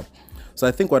Arteta's style. So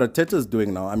I think what Arteta is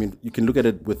doing now, you can look at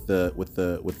it with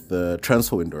the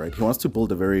transfer window, right? He wants to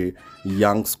build a very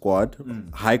young squad,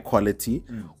 high quality,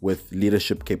 with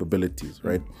leadership capabilities,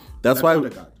 right? That's why.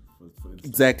 Odegaard,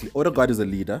 exactly. Odegaard is a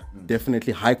leader,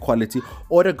 definitely high quality.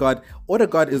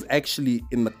 Odegaard is actually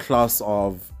in the class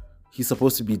of. He's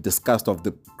supposed to be discussed of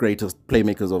the greatest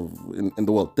playmakers in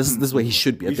the world. This is where he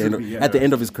should be at the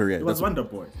end of his career. He was Wonder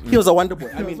Boy. He was a Wonder Boy.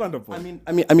 Wonder Boy.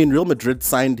 Real Madrid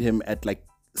signed him at like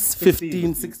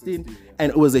 15, 16,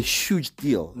 and it was a huge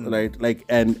deal, right? Like,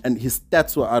 and his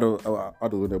stats were out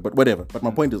of order, but whatever. But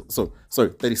my point is,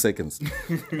 sorry, 30 seconds.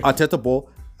 Arteta ball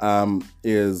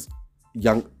is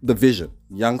the vision,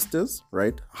 youngsters,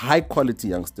 right? High quality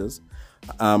youngsters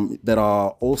that are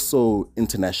also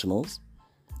internationals.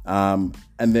 And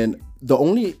then the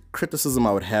only criticism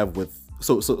I would have with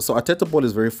so Arteta ball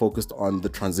is very focused on the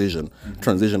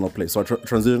transitional play. So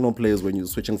transitional play is when you're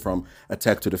switching from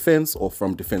attack to defense or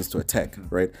from defense to attack,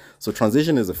 right? So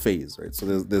transition is a phase, right? So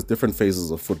there's different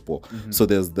phases of football. So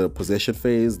there's the possession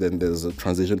phase, then there's a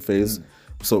transition phase.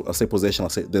 So I'll say possession, I'll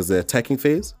say there's the attacking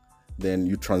phase, then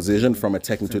you transition from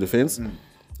attacking to defense.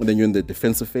 And then you're in the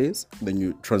defensive phase, then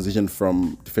you transition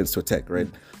from defense to attack, right?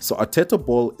 So Arteta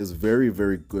ball is very,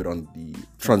 very good on the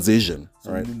transition,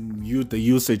 right? The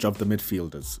usage of the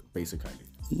midfielders, basically.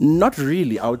 Not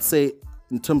really. I would say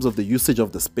in terms of the usage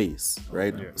of the space,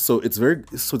 right? Yeah. So it's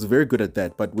very good at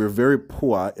that, but we're very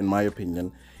poor, in my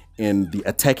opinion, in the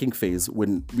attacking phase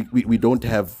when we don't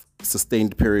have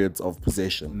sustained periods of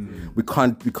possession. We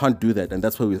can't do that, and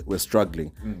that's why we're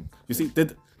struggling. You see,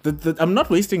 I'm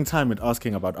not wasting time with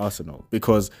asking about Arsenal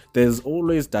because there's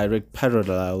always direct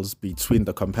parallels between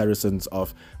the comparisons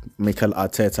of Mikel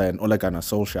Arteta and Ole Gunnar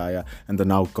Solskjaer and the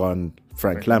now gone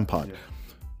Frank Lampard. Yeah.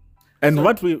 And can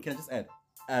I just add?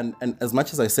 And as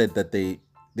much as I said that they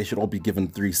should all be given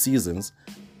 3 seasons,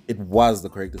 it was the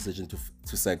correct decision to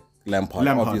sack Lampard.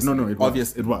 Obviously. No, it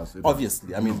was.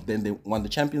 Obviously. I mean, then they won the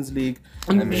Champions League.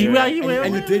 And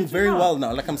you're doing very well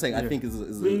now. Like I'm saying, I think is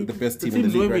the best team in the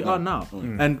league where right we are now.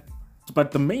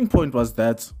 But the main point was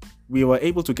that we were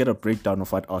able to get a breakdown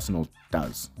of what Arsenal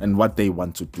does and what they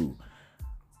want to do.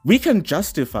 We can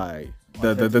justify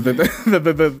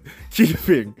the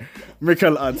keeping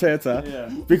Mikel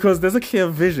Arteta because there's a clear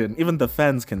vision. Even the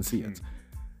fans can see it.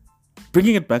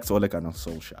 Bringing it back to Ole Gunnar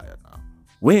Solskjaer now.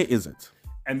 Where is it?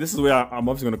 And this is where I'm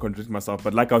obviously going to contradict myself.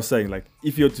 But like I was saying, like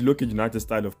if you're to look at United's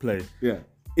style of play,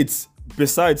 it's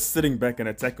besides sitting back and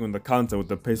attacking on the counter with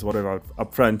the pace, whatever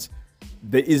up front,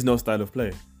 there is no style of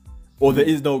play, or there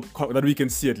is no that we can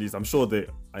see at least. I'm sure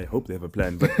I hope they have a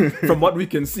plan, but from what we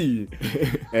can see,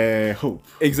 hope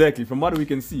exactly from what we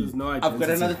can see. There's no identity. I've got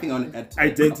another thing on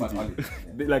identity.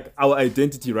 Like our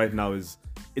identity right now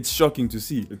it's shocking to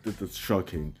see. It's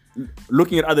shocking.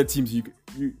 Looking at other teams, you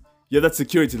that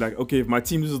security. Like, okay, if my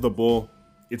team loses the ball,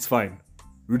 it's fine.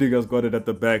 Rudiger's got it at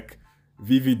the back.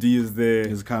 VVD is there.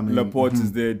 He's coming. Laporte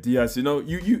is there. Diaz. You know,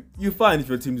 you fine if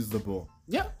your team loses the ball.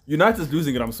 Yeah. United's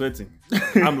losing it. I'm sweating.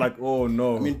 I'm like, oh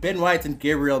no. I mean, Ben White and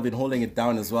Gabriel have been holding it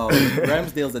down as well.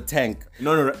 Ramsdale's a tank.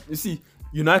 No. You see,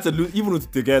 United lose even with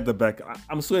De Gea at the back.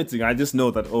 I'm sweating. I just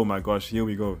know that. Oh my gosh, here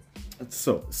we go.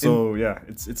 So yeah,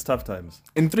 it's tough times.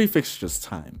 In 3 fixtures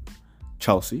time,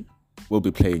 Chelsea will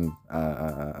be playing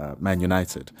Man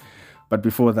United, but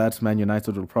before that, Man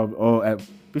United will probably.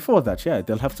 Before that,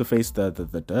 they'll have to face the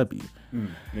derby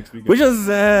next week, which is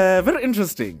very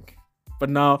interesting. But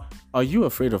now, are you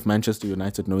afraid of Manchester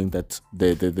United knowing that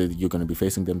you're going to be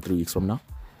facing them 3 weeks from now?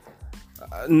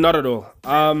 Not at all.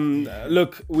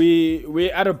 Look,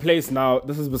 we're at a place now.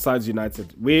 This is besides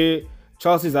United.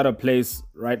 Chelsea's at a place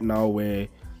right now where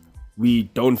we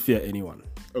don't fear anyone.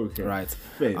 Okay. Right.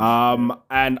 Fair.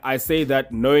 And I say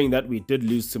that knowing that we did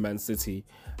lose to Man City,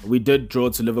 we did draw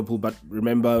to Liverpool, but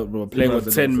remember we were playing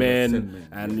with 10 men,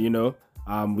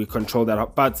 and we controlled that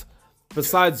up. But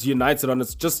besides United, on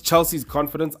it's just Chelsea's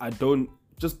confidence.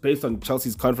 Just based on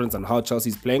Chelsea's confidence and how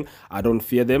Chelsea's playing, I don't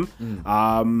fear them.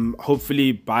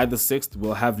 Hopefully by the 6th,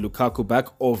 we'll have Lukaku back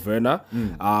or Werner.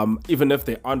 Even if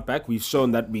they aren't back, we've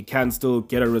shown that we can still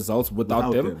get a result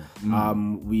without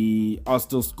them. We are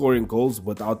still scoring goals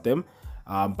without them.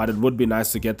 But it would be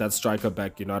nice to get that striker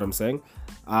back, you know what I'm saying?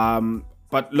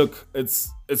 But look,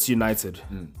 it's United.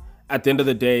 At the end of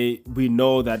the day, we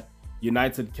know that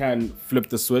United can flip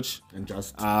the switch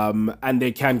and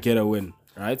they can get a win,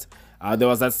 right? There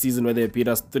was that season where they beat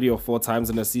us 3 or 4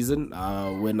 times in a season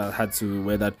when I had to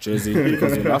wear that jersey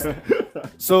because we lost.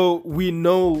 So we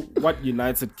know what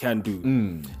United can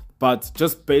do. But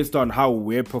just based on how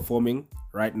we're performing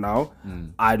right now,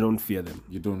 I don't fear them.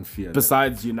 You don't fear them?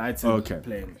 Besides United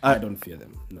playing, I don't fear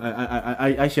them. No.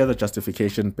 I hear the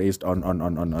justification based on. I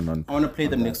want to play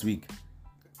them next week.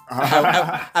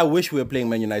 I wish we were playing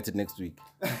Man United next week.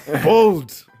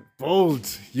 Bold.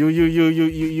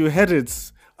 You had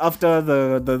it. After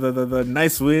the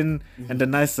nice win and the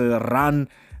nice run,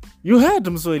 You heard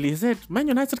Msoili. He said Man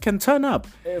United can turn up.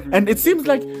 And it seems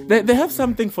like they have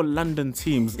something for London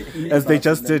teams, as they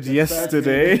just did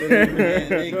yesterday. Everywhere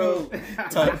they go,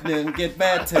 Tottenham get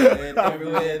battered.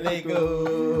 Everywhere they go.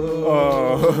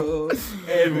 Oh.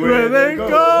 Everywhere they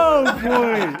go,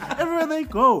 boy. Everywhere they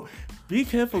go. Be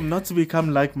careful not to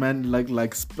become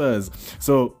like Spurs.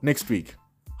 So next week,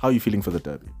 how are you feeling for the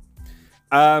derby?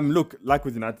 Look, like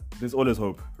with United, there's always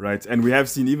hope, right? And we have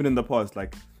seen even in the past,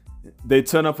 like, they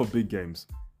turn up for big games.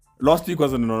 Last week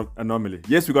was an anomaly.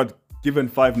 Yes, we got given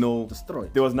 5-0.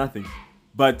 Destroyed. There was nothing.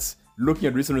 But looking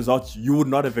at recent results, you would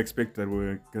not have expected that we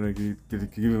were going to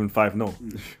give them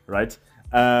 5-0, right?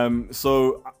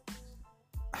 So,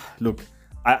 look,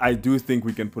 I do think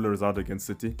we can pull a result against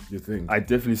City. You think? I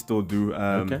definitely still do.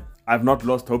 Okay. I've not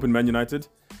lost hope in Man United.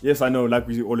 Yes, I know, like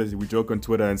we joke on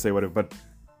Twitter and say whatever, but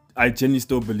I genuinely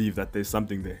still believe that there's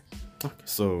something there. Okay.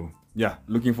 So, yeah,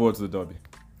 looking forward to the derby.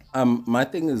 My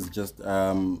thing is just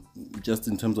in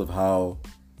terms of how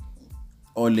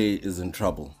Ole is in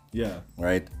trouble. Yeah.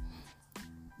 Right.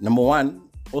 Number one,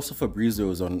 also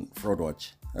Fabrizio is on fraud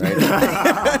watch.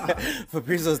 Right.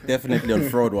 Fabrizio's definitely on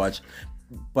fraud watch.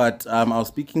 But I was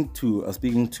speaking to I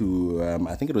think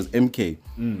it was MK,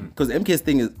 because MK's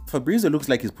thing is Fabrizio looks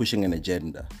like he's pushing an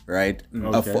agenda, right?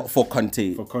 For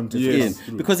Conte. For Conte, yes.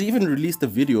 Because he even released a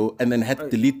video and then had to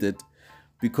delete it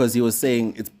because he was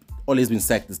saying it's Ole's been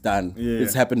sacked, it's done. Yeah.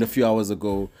 It's happened a few hours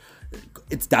ago.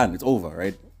 It's done. It's over,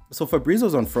 right? So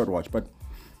Fabrizio's on fraud watch. But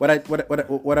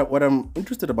what I'm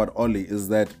interested about Ole is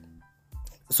that.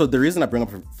 So the reason I bring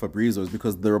up Fabrizio is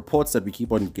because the reports that we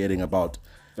keep on getting about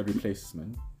the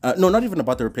replacement. No, not even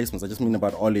about the replacements. I just mean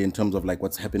about Ole in terms of like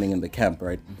what's happening in the camp,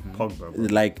 right? Pogba, bro.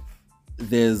 Like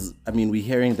we're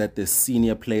hearing that there's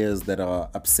senior players that are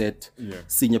upset. Yeah.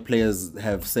 Senior players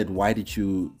have said, why did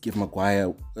you give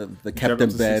Maguire the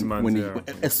captain ban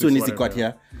as soon as he got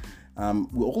here?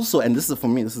 We also, and this is for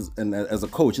me, and as a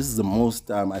coach, this is the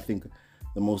most, I think,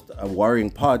 the most worrying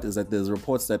part is that there's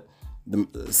reports that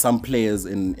some players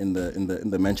in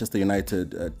the Manchester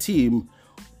United team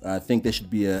think there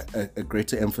should be a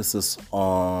greater emphasis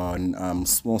on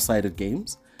small-sided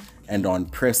games and on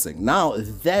pressing. Now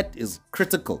that is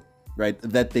critical, right?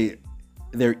 That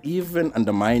they're even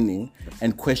undermining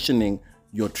and questioning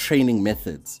your training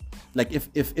methods. Like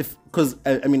if because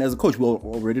I mean as a coach we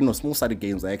already know small-sided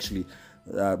games are actually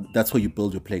that's where you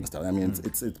build your playing style. I mean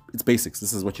it's basics.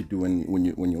 This is what you do when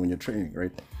you're training,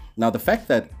 right? Now the fact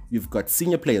that you've got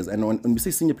senior players, and when we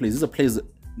say senior players, these are players that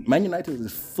Man United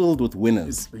is filled with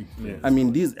winners. Yeah. I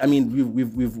mean you've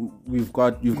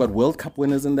got World Cup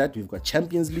winners in that. You've got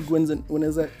Champions League winners in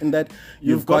that.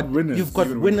 You've got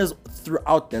winners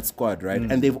throughout that squad, right?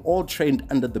 And they've all trained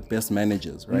under the best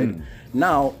managers, right?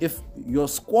 Now, if your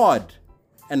squad,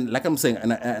 and like I'm saying,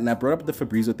 and I brought up the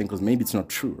Fabrizio thing because maybe it's not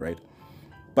true, right?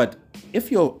 But if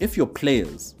your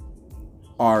players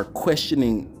are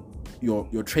questioning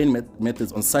your training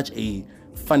methods on such a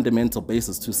fundamental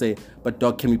basis to say, but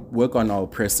Doc, can we work on our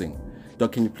pressing?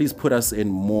 Doc, can you please put us in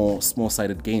more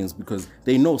small-sided games? Because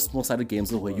they know small-sided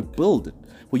games are where you build it,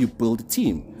 where you build a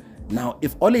team. Now,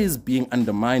 if Ole is being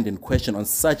undermined and questioned on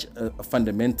such a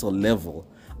fundamental level,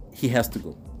 he has to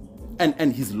go.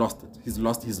 And he's lost it. He's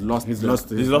lost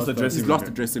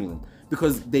the dressing room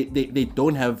because they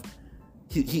don't have.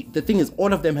 The thing is,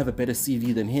 all of them have a better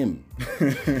CV than him.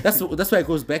 That's why it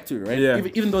goes back to, right? Yeah.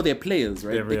 Even though they're players,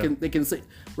 right? They can say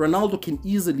Ronaldo can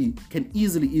easily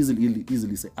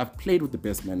say, I've played with the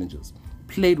best managers,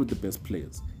 played with the best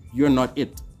players. You're not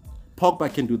it.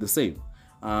 Pogba can do the same.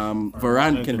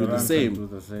 Varane can do the same.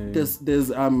 There's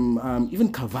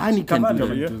even Cavani can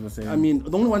do the same. I mean,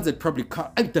 the only ones that probably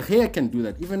can't, De Gea can do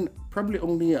that. Even probably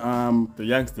only the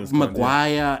youngsters,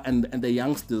 Maguire and the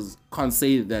youngsters can't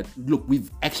say that. Look,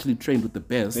 we've actually trained with the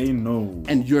best. They know,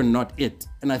 and you're not it.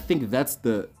 And I think that's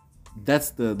the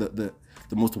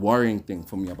most worrying thing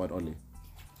for me about Ole.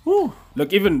 Whew.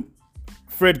 Look, even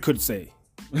Fred could say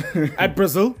at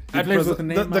Brazil,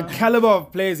 the caliber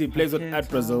of players he plays with at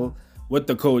Brazil, with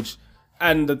the coach,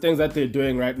 and the things that they're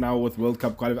doing right now with World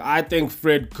Cup qualification, I think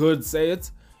Fred could say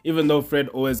it, even though Fred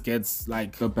always gets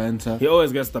like the banter. He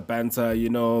always gets the banter, you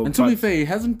know. And to be fair, he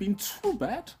hasn't been too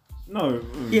bad. No,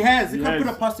 he has. He can't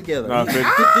put a pass together. No,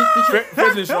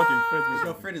 Fred is shocking.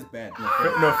 Fred is bad.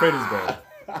 Fred is bad.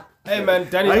 Hey man,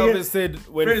 Danny Alves said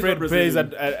when Fred plays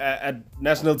at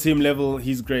national team level,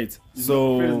 he's great.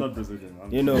 So Fred is not Brazilian,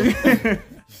 you know.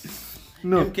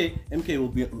 No.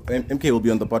 MK will be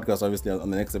on the podcast obviously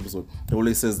on the next episode. He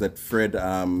always says that Fred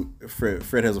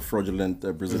has a fraudulent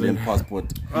Brazilian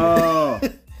passport. Oh,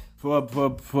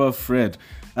 Poor Fred.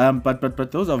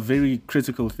 But those are very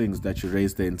critical things that you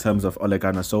raised there in terms of Ole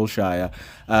Gunnar Solskjaer.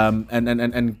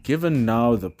 And given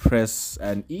now the press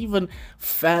and even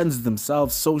fans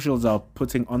themselves, socials are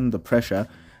putting on the pressure.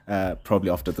 Probably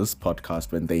after this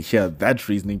podcast when they hear that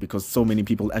reasoning, because so many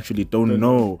people actually don't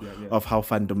know of how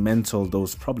fundamental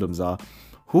those problems are.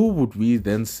 Who would we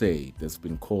then say? There's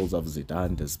been calls of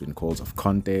Zidane, there's been calls of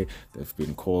Conte, there's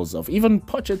been calls of even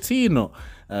Pochettino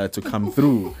to come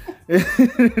through.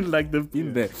 Like they've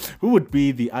been there. Who would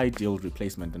be the ideal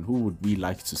replacement, and who would we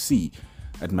like to see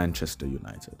at Manchester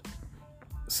United?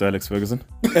 Sir Alex Ferguson.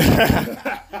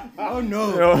 Oh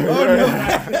no!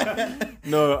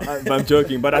 No, I'm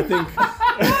joking, but I think.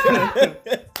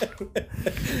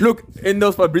 Look, in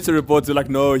those Fabrizio reports, they're like,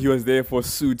 no, he was there for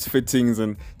suits, fittings,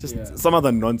 and just some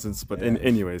other nonsense. But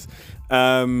anyways,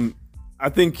 I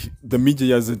think the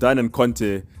media, Zidane and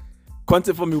Conte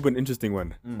for me would be an interesting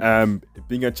one.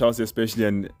 Being at Chelsea especially,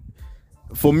 and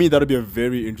for me, that would be a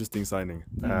very interesting signing.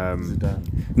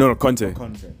 Zidane. No, Conte.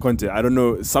 I don't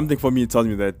know. Something for me tells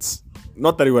me that,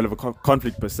 not that he will have a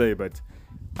conflict per se, but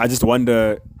I just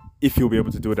wonder if he'll be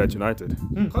able to do it at United.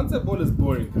 Conte ball is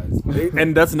boring, guys.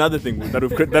 And that's another thing that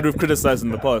we've criticized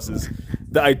in the past, is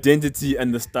the identity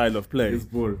and the style of play. It's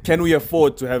boring. Can we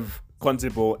afford to have Conte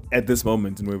ball at this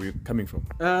moment and where we're coming from?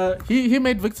 He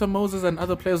made Victor Moses and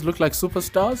other players look like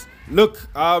superstars. Look,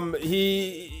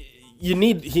 he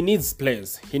needs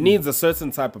players. He needs a certain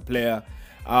type of player.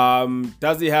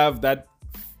 Does he have that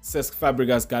Cesc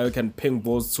Fabregas guy who can ping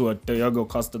balls to a Diogo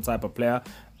Costa type of player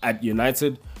at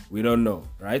United? We don't know,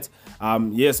 right?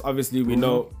 Yes, obviously we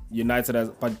know United has,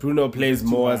 but Bruno plays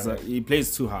more as he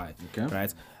plays too high,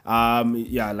 right?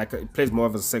 He plays more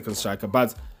of a second striker.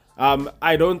 But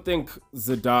I don't think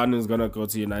Zidane is gonna go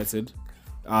to United.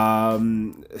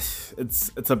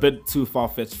 It's a bit too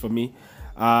far-fetched for me.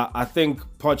 I think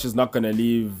Poch is not gonna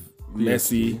leave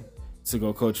Messi to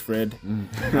go coach Fred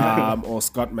or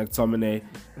Scott McTominay.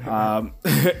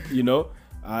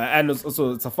 And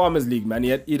it's a farmers league, man.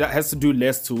 He has to do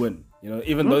less to win.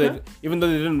 Even though they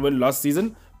didn't win last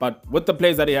season, but with the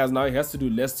players that he has now, he has to do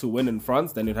less to win in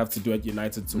France than he'd have to do at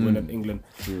United to win in England.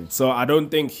 True. So I don't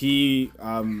think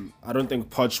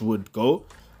Poch would go.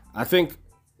 I think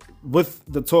with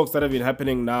the talks that have been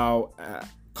happening now,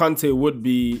 Conte would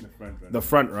be the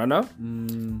front runner,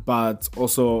 but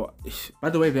also, by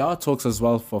the way, there are talks as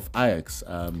well for Ajax.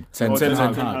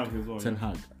 Ten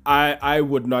Hag. I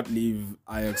would not leave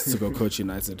Ajax to go coach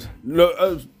United.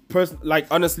 No,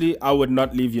 honestly, I would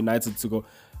not leave United to go.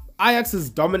 Ajax is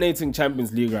dominating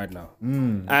Champions League right now,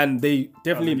 and they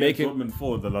definitely making Dortmund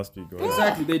for the last week.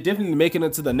 Exactly, they're definitely making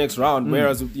it to the next round.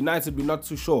 Whereas with United, we're not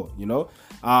too sure,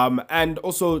 and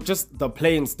also just the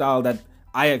playing style that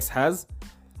Ajax has.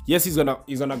 Yes, he's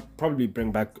gonna probably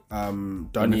bring back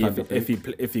Donny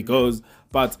if he goes,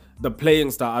 but the playing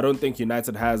style, I don't think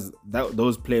United has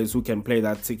those players who can play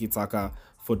that tiki-taka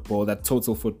football, that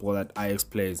total football that Ajax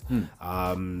plays.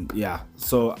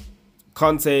 So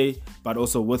Conte, but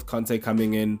also with Conte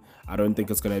coming in, I don't think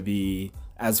it's gonna be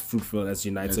as fruitful as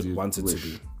United wanted to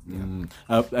be.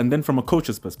 And then from a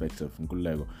coach's perspective,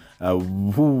 Nkuli,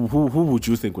 who would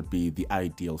you think would be the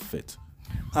ideal fit?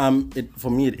 For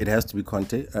me, it has to be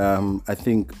Conte. I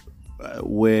think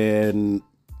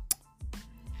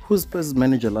who's Spurs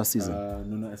manager last season?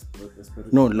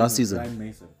 No, last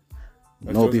season.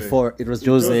 No, before it was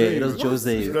Jose. It was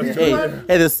Jose. You're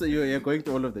going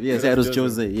to all of them. Yes, it was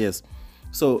Jose. Yes.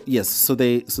 So it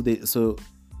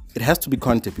has to be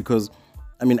Conte, because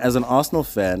I mean, as an Arsenal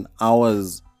fan, I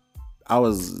was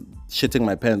shitting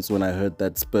my pants when I heard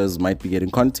that Spurs might be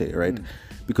getting Conte, right?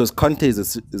 Because Conte is a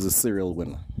serial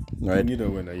winner, right? You need a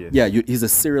winner, yes. Yeah, he's a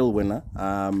serial winner.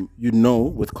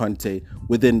 With Conte,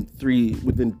 within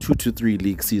 2 to 3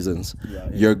 league seasons,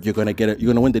 you're gonna get it. You're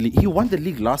gonna win the league. He won the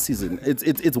league last season.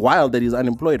 It's wild that he's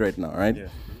unemployed right now, right? Yeah.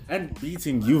 And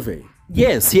beating Juve.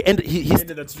 Yes, he ended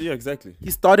that streak, exactly.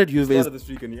 He started Juve's. He started the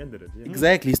streak and he ended it. Yeah.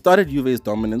 Exactly. He started Juve's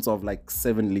dominance of like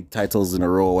 7 league titles in a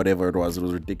row, or whatever it was. It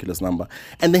was a ridiculous number.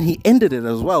 And then he ended it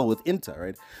as well with Inter,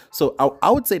 right? So I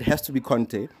would say it has to be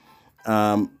Conte,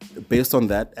 based on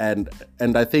that. And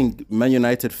I think Man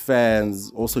United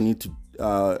fans also need to...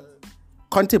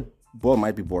 Conte ball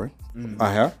might be boring.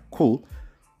 Cool.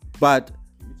 But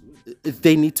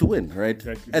they need to win, right?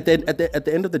 Exactly. At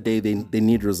the end of the day, they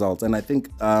need results. And I think...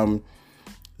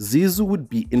 Zizou would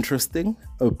be interesting,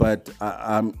 but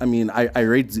I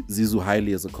rate Zizou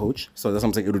highly as a coach, so that's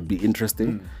something it would be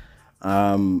interesting.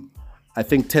 I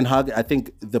think Ten Hag. I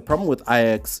think the problem with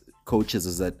Ajax coaches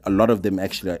is that a lot of them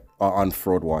actually are on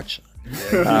fraud watch.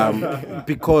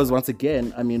 Because once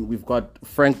again, I mean, we've got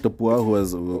Frank de Boer, who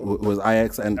was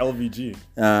Ajax, and LVG.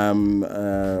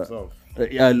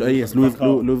 Yes, Louis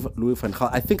van Gaal.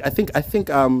 I think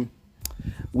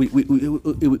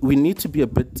we need to be a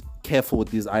bit careful with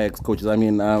these Ajax coaches. I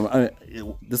mean,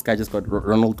 this guy just got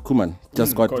Ronald Koeman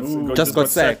just got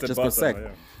sacked. Yeah.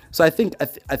 So I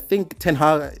think Ten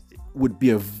Hag would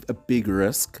be a big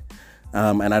risk,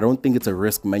 and I don't think it's a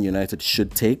risk Man United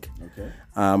should take. Okay.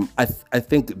 I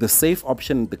think the safe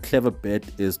option, the clever bet,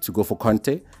 is to go for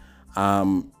Conte,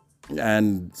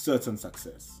 and Certain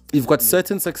success. you've got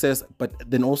certain success, but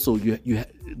then also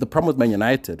the problem with Man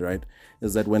United, right,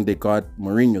 is that when they got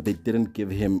Mourinho, they didn't give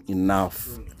him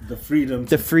enough The freedom.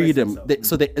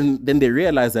 then they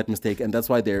realized that mistake, and that's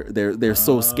why they're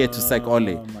so scared to sack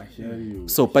Ole. I hear you.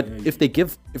 So, but if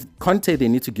Conte, they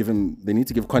need to give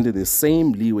Conte the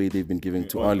same leeway they've been giving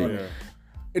to Ole. Yeah.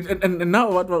 And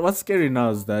now what's scary now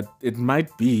is that it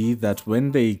might be that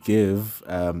when they give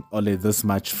Ole this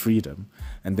much freedom,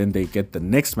 and then they get the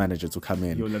next manager to come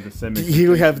in, He'll have the same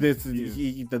he'll have this.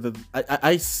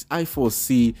 expectations. I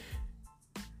foresee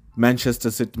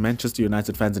Manchester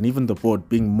United fans and even the board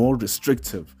being more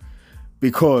restrictive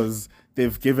because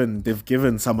they've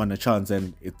given someone a chance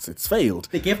and it's failed.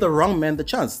 They gave the wrong man the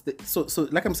chance. So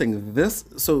like I'm saying,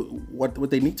 so what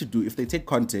they need to do if they take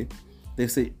Conte, they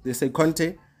say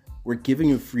Conte, we're giving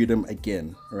you freedom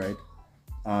again, right?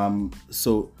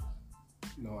 So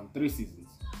No, on 3 seasons.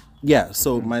 yeah.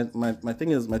 So my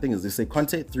thing is they say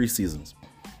Conte 3 seasons,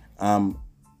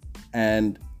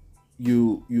 and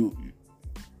you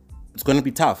it's going to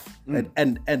be tough, right?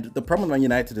 And the problem with Man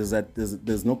United is that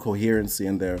there's no coherency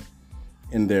in their.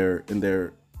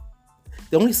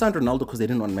 They only signed Ronaldo because they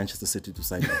didn't want Manchester City to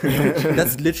sign him.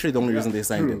 That's literally the only reason they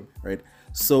signed him, right?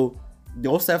 So they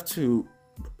also have to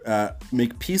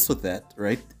make peace with that,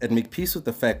 right? And make peace with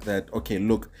the fact that, okay,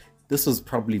 look, this was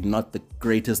probably not the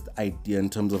greatest idea in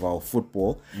terms of our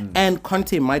football. And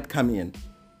Conte might come in,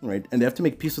 right? And they have to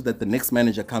make peace with that. The next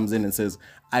manager comes in and says,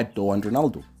 I don't want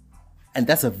Ronaldo. And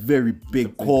that's a very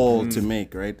big call to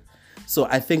make, right? So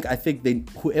I think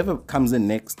whoever comes in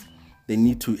next, they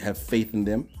need to have faith in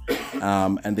them,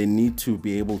 and they need to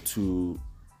be able to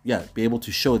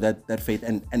show that faith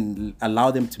and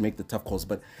allow them to make the tough calls.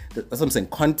 But that's what I'm saying.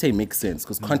 Conte makes sense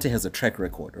because Conte has a track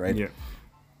record, right? Yeah.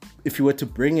 If you were to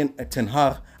bring in a Ten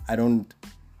Hag, I don't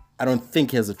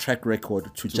think he has a track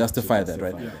record to justify that,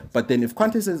 right? Yeah. But then if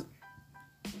Conte says,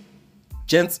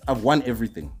 gents, I've won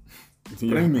everything.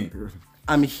 Bring me.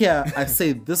 I'm here. I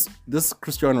say this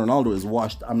Cristiano Ronaldo is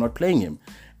washed. I'm not playing him,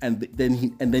 and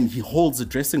then he holds the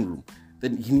dressing room.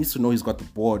 Then he needs to know he's got the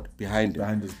board behind him,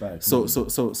 Behind his back. So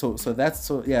that's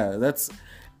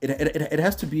it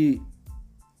has to be.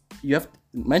 You have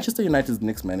Manchester United's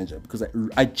next manager because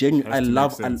I genuinely I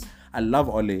love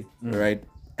Ole, right,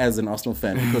 as an Arsenal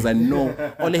fan because I know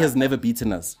Ole has never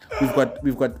beaten us.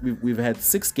 We've had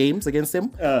 6 games against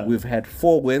him. We've had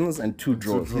 4 wins and 2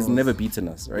 draws. He's never beaten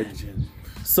us, right?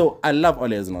 So I love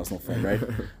Ole as an Arsenal fan, right?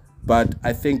 But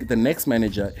I think the next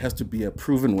manager has to be a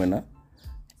proven winner,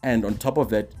 and on top of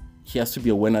that, he has to be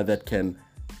a winner that can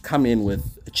come in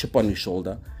with a chip on his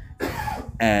shoulder,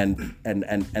 and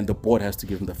the board has to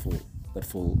give him that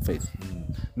full faith.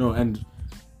 No, and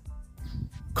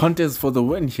Conte's for the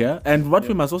win here. And what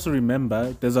we must also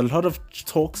remember, there's a lot of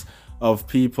talks of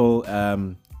people,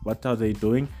 what are they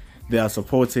doing? They are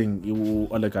supporting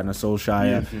Ole Gunnar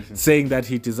Solskjaer, saying that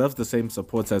he deserves the same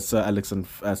support as Sir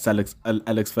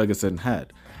Alex Ferguson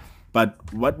had. But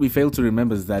what we fail to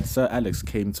remember is that Sir Alex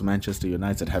came to Manchester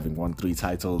United having won 3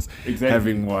 titles,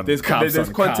 having won There's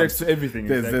context to everything.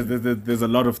 There's a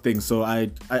lot of things. So I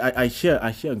hear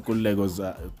Nkulego's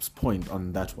point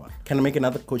on that one. Can I make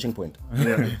another coaching point?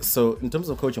 Yeah. So in terms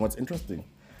of coaching, what's interesting,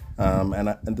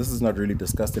 and this is not really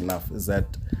discussed enough, is that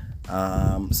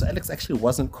Sir Alex actually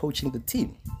wasn't coaching the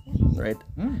team, right?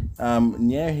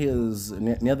 Near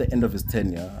the end of his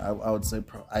tenure, I would say,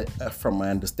 from my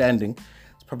understanding,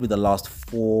 probably the last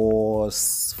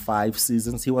 4-5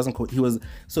 seasons he wasn't he was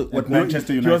so At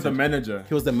Manchester United. He was the manager.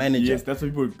 He was the manager. Yes, that's what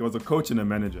people. There was a coach and a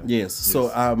manager. Yes. So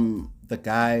the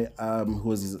guy who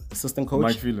was his assistant coach,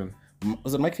 Mike Phelan.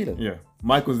 Was it Mike Phelan? Yeah,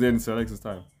 Mike was there in Sir Alex's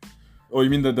time. Oh, you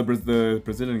mean the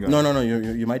Brazilian guy? No.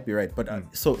 You might be right, but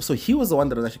so he was the one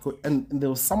that was actually and there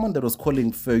was someone that was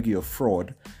calling Fergie a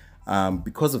fraud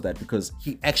because of that, because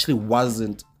he actually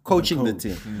wasn't coaching the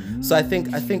team. So I think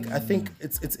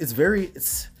it's very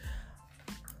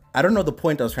I don't know the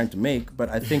point I was trying to make, but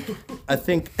I think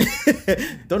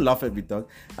don't laugh at me, dog.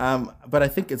 But I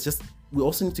think it's just we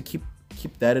also need to keep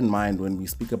that in mind when we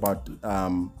speak about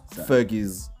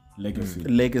Fergie's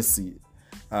legacy.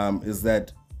 Is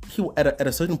that at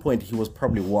a certain point he was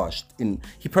probably washed.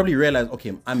 He probably realized,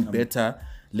 okay, I'm better.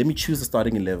 Let me choose the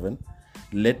starting 11.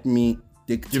 Let me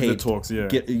dictate. Give the talks, yeah.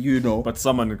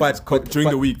 But during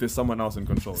the week, there's someone else in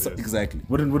control. Yes. Exactly.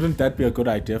 Wouldn't that be a good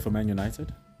idea for Man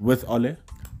United with Ole?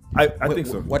 I think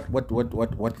so. What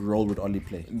role would Oli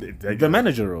play? The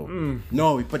manager role.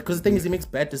 No, but because the thing is, he makes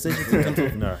bad decisions in terms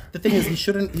of. No. The thing is, he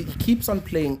keeps on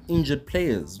playing injured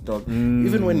players, dog.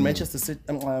 Even when Manchester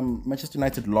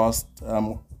United lost,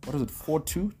 what was it,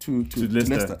 4-2 to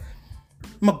Leicester.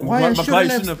 Maguire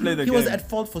shouldn't have played the game. He was at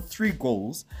fault for 3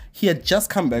 goals. He had just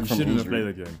come back from injury. Shouldn't have played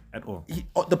the game at all.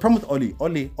 The problem with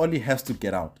Oli has to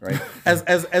get out, right? As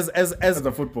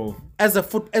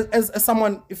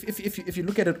someone, if you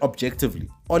look at it objectively,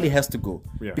 Oli has to go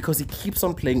because he keeps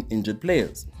on playing injured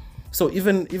players. So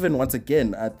even once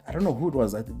again, I don't know who it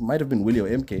was. It might have been Willie or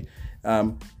MK,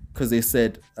 because they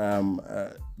said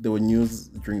there were news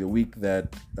during the week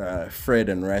that Fred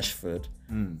and Rashford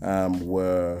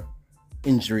were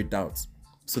injury doubts.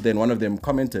 So then one of them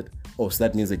commented, "Oh, so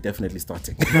that means they're definitely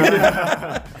starting."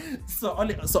 So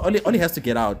Oli has to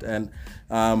get out, and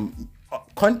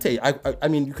Conte. I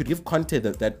mean, you could give Conte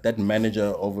that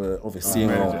manager overseeing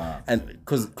role, and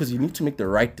because you need to make the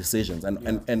right decisions,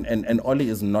 and Oli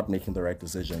is not making the right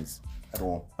decisions at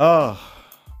all.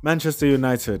 Manchester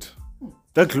United.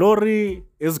 The glory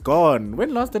is gone.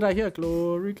 When last did I hear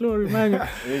glory, man?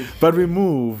 But we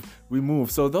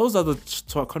move. So those are the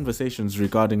conversations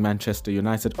regarding Manchester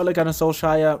United. Ole Gunnar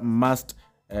Solskjaer must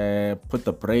put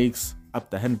the brakes up,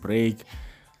 the handbrake,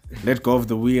 let go of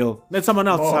the wheel. Let someone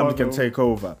else can take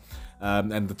over.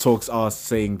 And the talks are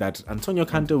saying that Antonio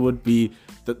Conte would be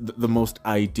the most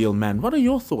ideal man. What are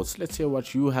your thoughts? Let's hear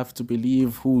what you have to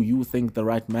believe, who you think the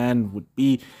right man would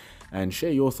be. And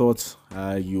share your thoughts.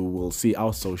 You will see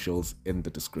our socials in the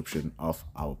description of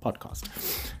our podcast.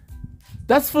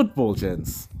 That's football,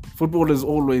 gents. Football is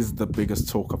always the biggest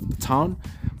talk of the town,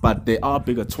 but there are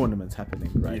bigger tournaments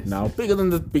happening right now. Bigger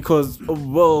than because a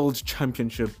world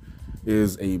championship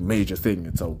is a major thing.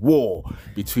 It's a war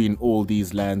between all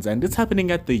these lands, and it's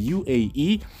happening at the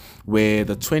UAE, where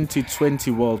the 2020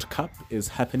 World Cup is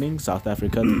happening. South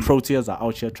Africa, the Proteas are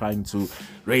out here trying to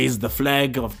raise the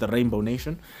flag of the Rainbow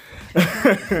Nation.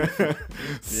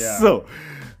 So,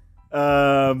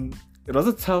 it was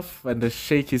a tough and a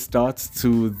shaky start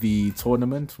to the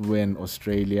tournament when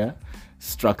Australia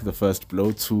struck the first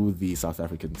blow to the South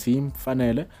African team,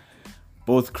 Fanele.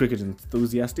 Both cricket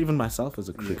enthusiasts, even myself as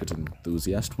a cricket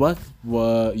enthusiast. What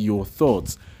were your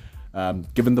thoughts,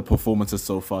 given the performances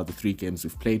so far, the 3 games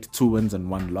we've played, 2 wins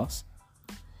and 1 loss?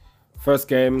 First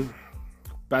game,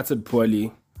 batted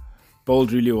poorly,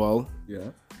 bowled really well.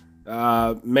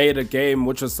 Made a game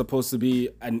which was supposed to be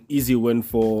an easy win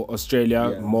for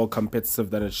Australia, more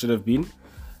competitive than it should have been.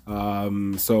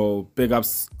 So big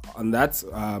ups on that.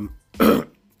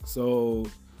 So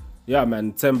yeah,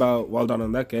 man, Temba, well done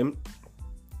on that game.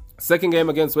 Second game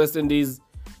against West Indies,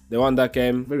 they won that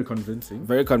game very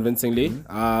convincingly.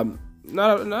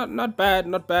 Not bad.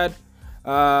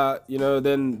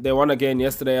 Then they won again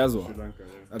yesterday as well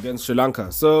against Sri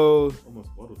Lanka. So almost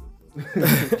bottled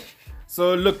it.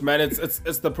 So look, man, it's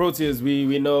the Proteas.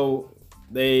 We know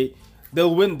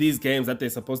they'll win these games that they're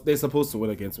supposed to win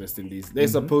against West Indies. They're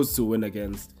supposed to win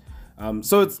against.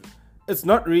 So it's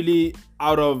not really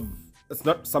it's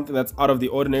not something that's out of the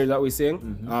ordinary that we're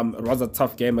seeing. It was a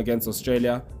tough game against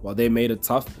Australia. Well, they made it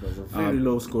tough. It was a very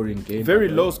low scoring game. Very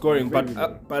low scoring, but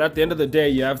at the end of the day,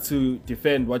 you have to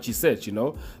defend what you said, you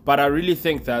know. But I really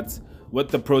think that with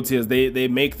the Proteas, they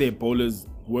make their bowlers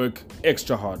work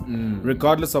extra hard,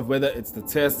 regardless of whether it's the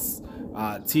tests,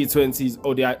 T20s,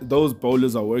 ODI. Those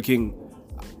bowlers are working.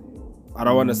 I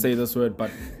don't want to say this word, but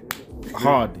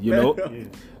hard, you know.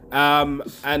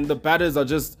 And the batters are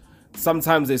just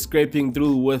sometimes they're scraping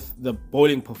through with the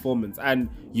bowling performance, and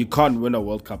you can't win a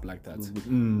World Cup like that.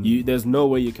 There's no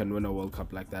way you can win a World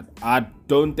Cup like that. I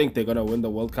don't think they're gonna win the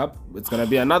World Cup. It's gonna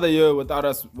be another year without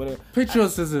us winning.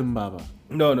 Patriotism, Baba.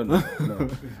 No.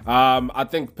 I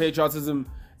think patriotism,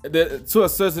 to a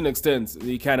certain extent,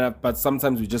 we can have, but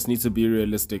sometimes we just need to be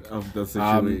realistic of the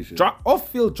situation.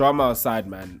 Off-field drama aside,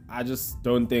 man, I just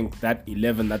don't think that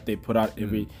 11 that they put out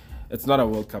it's not a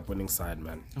World Cup winning side,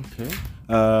 man. Okay.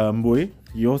 Mbuyi,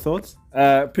 your thoughts?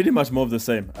 Pretty much more of the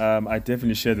same. I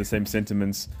definitely share the same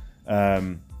sentiments.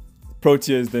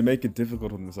 Proteas, they make it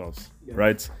difficult on themselves,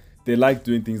 right? They like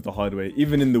doing things the hard way.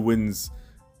 Even in the wins,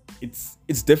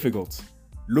 it's difficult.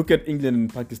 Look at England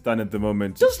and Pakistan at the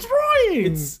moment. Destroying!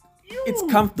 It's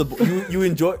comfortable. You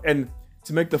enjoy, and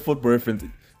to make the football reference,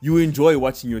 you enjoy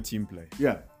watching your team play.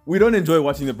 Yeah. we don't enjoy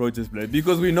watching the Proteas play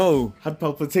because we know Had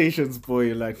palpitations,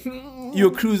 boy. Like,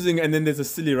 you're cruising and then there's a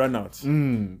silly run out.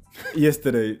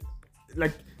 Yesterday,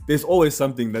 like, there's always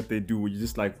something that they do where you're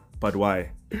just like, but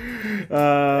why?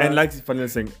 And like Fanele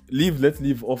saying, let's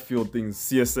leave off-field things,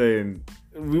 CSA, and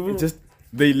we will just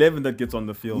the 11 that gets on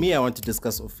the field. Me, I want to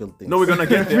discuss off-field things. No, we're gonna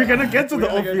get there. We're gonna get to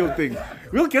the off-field thing.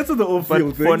 We'll get to the But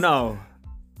off-field thing. for now,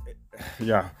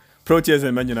 yeah, Proteas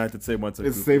and Man United, same WhatsApp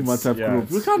It's group. same WhatsApp yeah,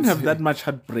 group. We can't have that much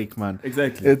heartbreak, man.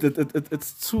 Exactly.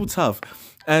 It's too tough.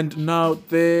 And now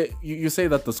you say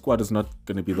that the squad is not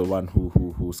going to be the one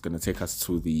who's going to take us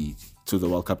to the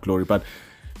World Cup glory. But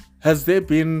has there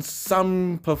been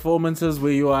some performances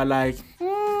where you are like,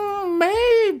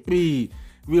 maybe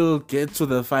we'll get to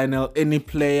the final? Any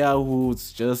player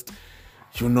who's just,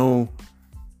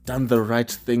 done the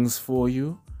right things for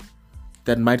you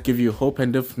that might give you hope?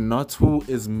 And if not, who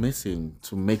is missing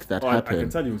to make that happen? I can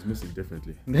tell you who's missing,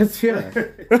 definitely. Let's hear.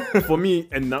 For me,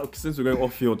 and now since we're going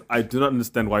off field, I do not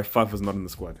understand why Faff is not in the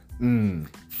squad.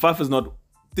 Faff is not.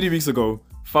 3 weeks ago,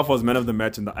 Faff was man of the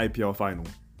match in the IPL final,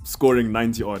 scoring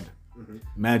 90 odd.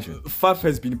 Imagine. Faff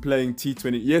has been playing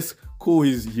T20. Yes, cool.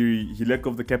 He let go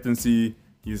of the captaincy.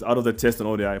 He's out of the test and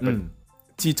all that. But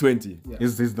T20,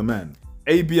 He's the man.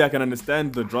 AB, I can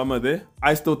understand the drama there.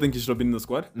 I still think he should have been in the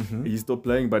squad. He's still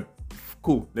playing, but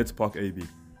cool. Let's park AB.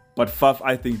 But Faff,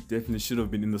 I think, definitely should have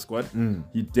been in the squad.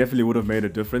 He definitely would have made a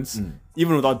difference,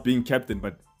 even without being captain.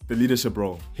 But the leadership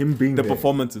role, Him being the there.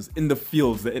 performances in the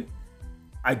fields,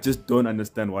 I just don't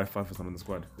understand why Faff is not in the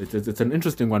squad. It's an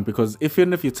interesting one because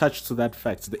even if you touch to that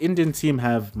fact, the Indian team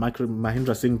have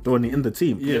Mahendra Singh Dhoni in the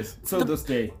team. Yes. Till this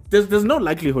day. There's no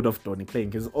likelihood of Dhoni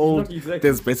playing. He's old. Not exactly.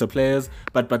 There's better players,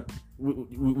 but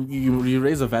you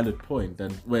raise a valid point.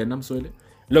 And where Namsoile?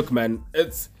 Look, man,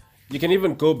 you can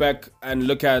even go back and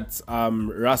look at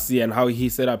Rassi and how he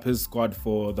set up his squad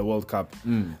for the World Cup.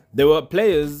 There were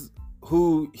players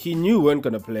who he knew weren't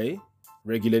going to play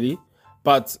regularly,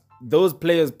 but those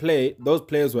players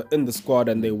were in the squad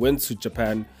and they went to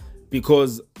Japan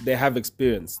because they have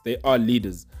experience. They are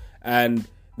leaders. And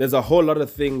there's a whole lot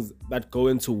of things that go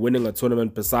into winning a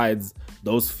tournament besides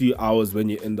those few hours when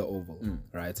you're in the Oval,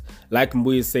 right? Like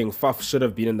Mbuyi is saying, Faff should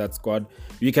have been in that squad.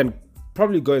 You can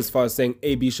probably go as far as saying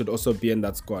AB should also be in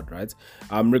that squad, right?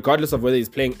 Regardless of whether he's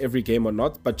playing every game or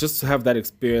not, but just to have that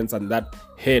experience and that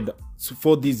head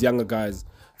for these younger guys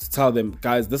to tell them,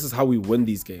 guys, this is how we win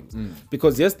these games.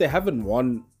 Because yes, they haven't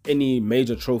won any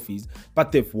major trophies,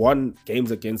 but they've won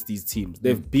games against these teams.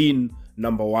 They've been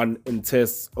number one in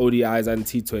tests, ODIs and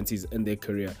T20s in their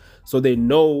career. So they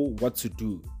know what to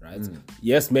do, right?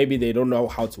 Yes, maybe they don't know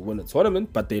how to win a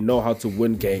tournament, but they know how to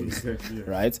win games,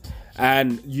 right?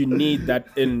 And you need that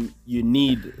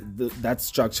that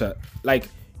structure. Like,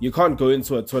 you can't go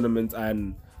into a tournament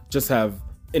and just have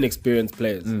inexperienced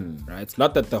players, right?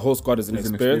 Not that the whole squad is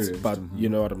inexperienced, but you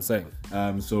know what I'm saying.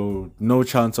 So no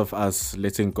chance of us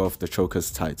letting go of the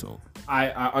Chokers title.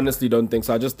 I honestly don't think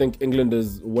so. I just think England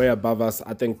is way above us.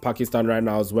 I think Pakistan right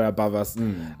now is way above us.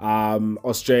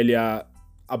 Australia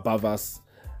above us.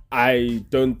 I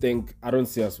don't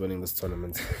see us winning this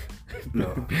tournament.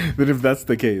 No. But if that's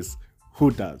the case,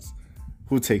 who does?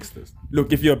 Who takes this?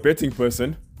 Look, if you're a betting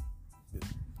person,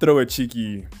 throw a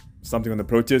cheeky something on the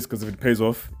Proteas, because if it pays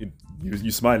off,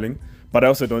 you're smiling. But I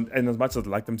also don't, and as much as I'd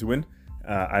like them to win,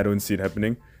 I don't see it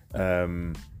happening.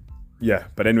 But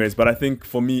I think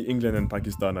for me, England and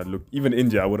Pakistan, even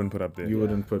India, I wouldn't put up there. You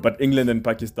wouldn't put. But England and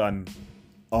Pakistan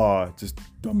are just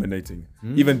dominating.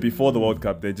 Even before the World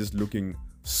Cup, they're just looking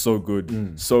so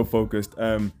good, so focused.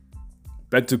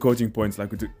 Back to coaching points,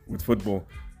 like with football.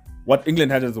 What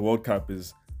England had at the World Cup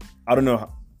is, I don't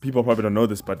know, people probably don't know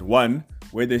this, but one,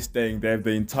 where they're staying, they have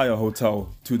the entire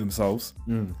hotel to themselves,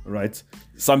 right?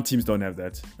 Some teams don't have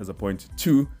that as a point.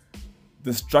 Two,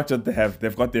 the structure they have,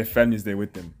 they've got their families there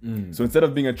with them. So instead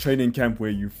of being a training camp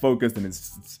where you focus and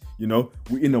it's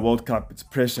we're in a World Cup, it's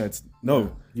pressure. It's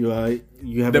no. You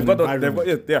have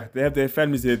they have their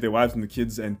families there, their wives and the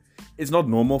kids, and it's not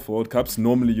normal for World Cups.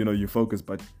 Normally, you focus,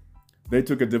 but they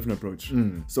took a different approach.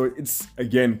 So it's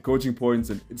again coaching points,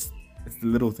 and it's the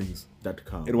little things that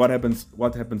count. And what happens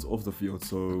off the field.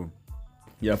 So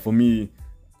yeah, for me,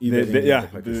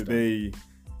 they're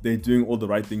doing all the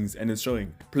right things, and it's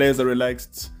showing. Players are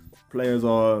relaxed. Players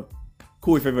are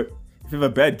cool. If you have a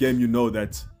bad game, you know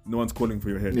that no one's calling for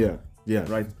your head. Yeah.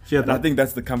 Right. Yeah, I think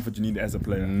that's the comfort you need as a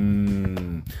player.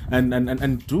 And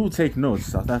do take note,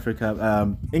 South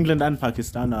Africa, England and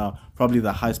Pakistan are probably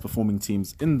the highest performing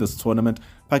teams in this tournament.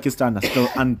 Pakistan are still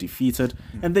undefeated,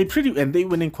 and they're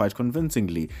winning quite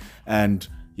convincingly. And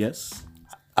yes,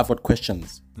 I've got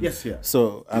questions. Yes, yeah.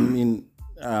 So I mean,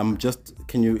 just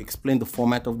can you explain the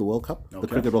format of the World Cup, the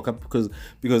Cricket World Cup?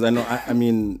 Because I know, I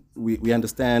mean, we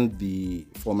understand the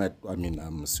format. I mean,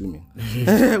 I'm assuming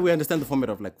we understand the format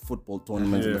of like football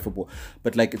tournaments and the football,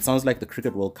 but like it sounds like the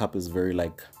Cricket World Cup is very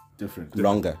like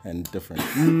longer and different.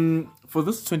 For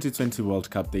this 2020 World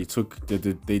Cup, they took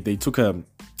a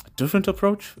different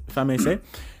approach, if I may say.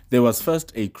 There was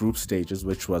first a group stages,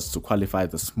 which was to qualify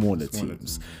the smaller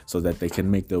teams so that they can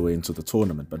make their way into the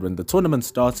tournament. But when the tournament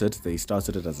started, they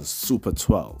started it as a Super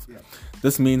 12. Yeah.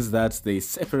 This means that they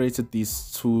separated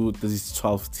these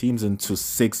 12 teams into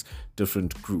 6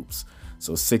 different groups.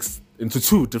 So into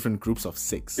 2 different groups of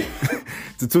 6.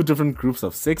 To 2 different groups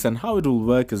of 6. And how it will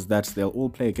work is that they'll all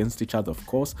play against each other, of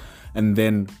course. And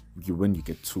then you win, you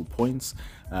get 2 points.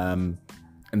 And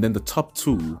then the top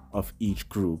 2 of each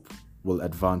group will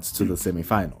advance to the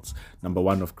semi-finals. Number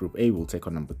 1 of Group A will take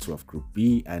on number 2 of Group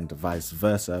B, and vice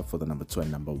versa for the number 2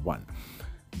 and number 1.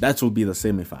 That will be the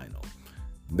semi-final.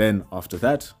 Then after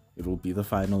that, it will be the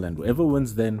final, and whoever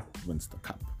wins then wins the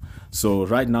cup. So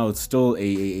right now it's still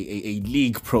a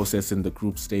league process in the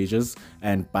group stages,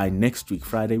 and by next week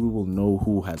Friday we will know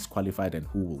who has qualified and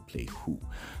who will play who.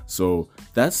 So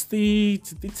that's the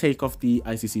take of the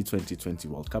ICC 2020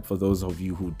 World Cup for those of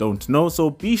you who don't know.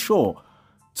 So be sure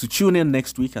to tune in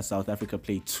next week as South Africa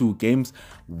play 2 games.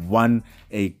 One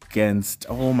against,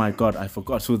 oh my God, I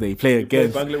forgot who they play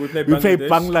against. We play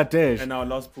Bangladesh. And our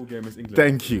last pool game is England.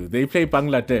 Thank you. They play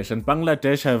Bangladesh. And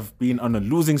Bangladesh have been on a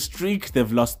losing streak. They've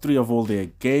lost 3 of all their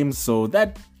games. So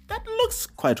that looks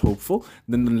quite hopeful.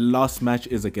 Then the last match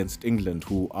is against England,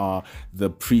 who are the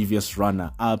previous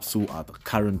runner-ups, who are the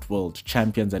current world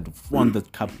champions and have won the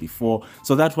cup before.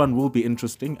 So that one will be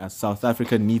interesting, as South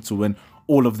Africa need to win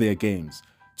all of their games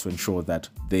to ensure that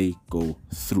they go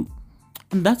through.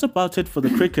 And that's about it for the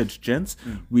cricket, gents.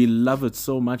 We love it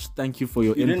so much. Thank you for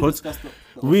your input.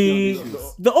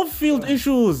 The off-field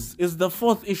issues is the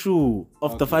 4th issue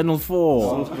of the Final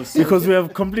 4, because we are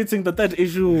completing the 3rd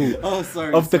issue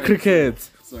of the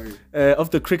cricket. Of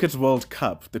the Cricket World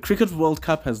Cup. The Cricket World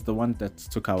Cup has the one that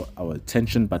took our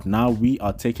attention, but now we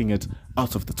are taking it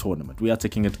out of the tournament. We are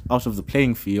taking it out of the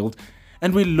playing field,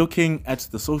 and we're looking at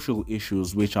the social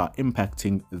issues which are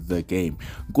impacting the game.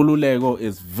 Nkululeko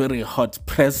is very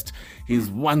hot-pressed. He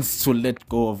wants to let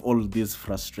go of all these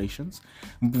frustrations.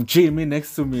 Jimmy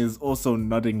next to me is also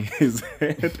nodding his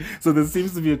head. So there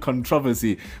seems to be a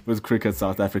controversy with Cricket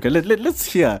South Africa. Let's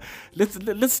hear.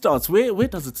 Let's start. Where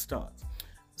does it start?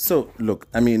 So, look,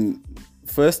 I mean,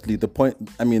 firstly,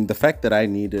 the fact that I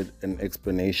needed an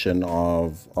explanation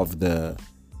of the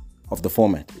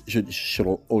format should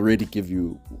already give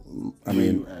you,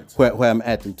 where I'm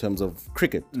at in terms of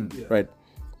cricket, right?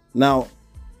 Now,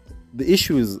 the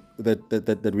issue is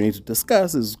that we need to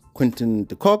discuss is Quinton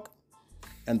de Kock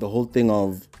and the whole thing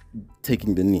of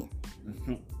taking the knee.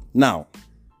 Mm-hmm. Now,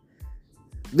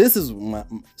 this is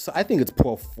so I think it's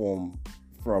poor form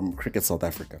from Cricket South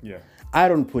Africa. Yeah, I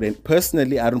don't put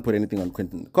anything on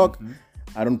Quinton de Kock. Mm-hmm.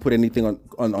 I don't put anything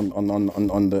on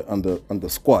the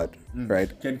squad, right?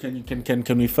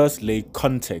 Can we first lay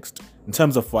context in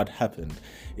terms of what happened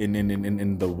in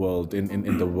the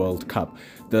World Cup?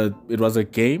 It was a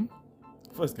game,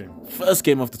 first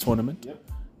game of the tournament. Yep.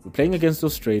 We're playing against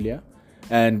Australia,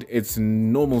 and it's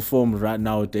normal form right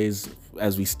nowadays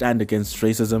as we stand against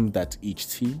racism that each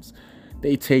teams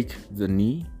they take the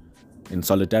knee in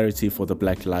solidarity for the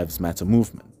Black Lives Matter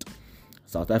movement.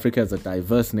 South Africa, as a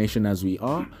diverse nation as we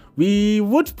are, we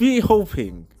would be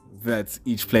hoping that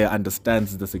each player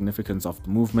understands the significance of the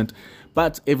movement,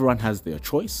 but everyone has their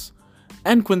choice,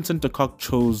 and Quinton de Kock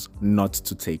chose not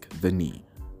to take the knee.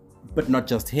 But not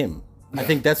just him. I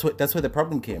think that's where the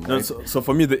problem came. No, right? so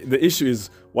for me, the issue is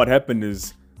what happened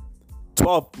is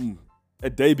a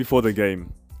day before the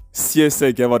game,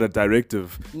 CSA gave out a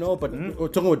directive. No, but we're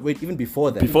talking about even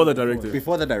before that. Before the directive.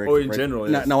 Before the directive. Oh, in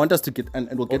general. Yes. Now I want us to get and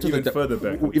we'll get to even further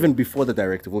back. Even before the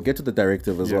directive, we'll get to the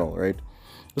directive as well, right?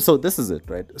 So this is it,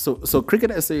 right? So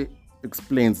Cricket SA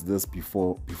explains this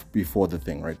before the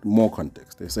thing, right? More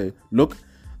context. They say, look,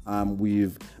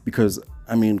 because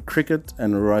cricket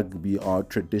and rugby are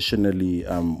traditionally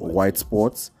white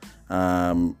sports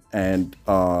and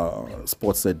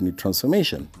sports that need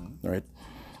transformation, right?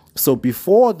 So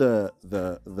before the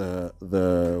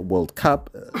World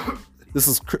Cup, this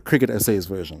is Cricket SA's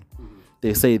version.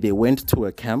 They say they went to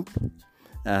a camp,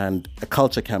 and a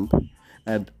culture camp,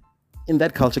 and in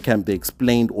that culture camp they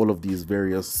explained all of these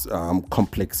various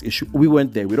complex issues. We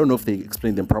weren't there. We don't know if they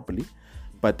explained them properly,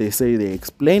 but they say they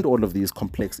explained all of these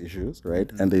complex issues, right?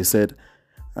 And they said,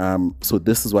 so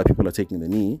this is why people are taking the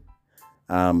knee.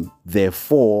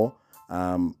 Therefore,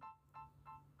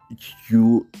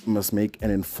 you must make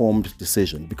an informed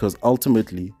decision, because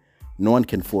ultimately no one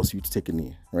can force you to take a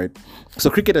knee, right? So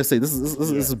Cricket SA, this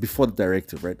is before the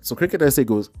directive, right? So Cricket SA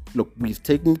goes, look, we've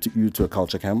taken you to a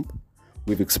culture camp.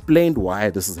 We've explained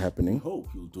why this is happening. Hope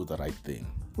you'll do the right thing.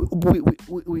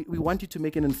 We want you to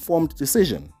make an informed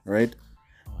decision, right?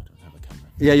 Oh, I don't have a camera.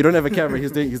 Yeah, you don't have a camera.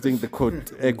 He's doing the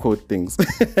quote, air quote things.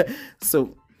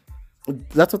 So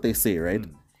that's what they say, right?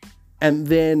 And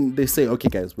then they say, okay,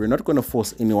 guys, we're not going to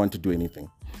force anyone to do anything,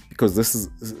 because this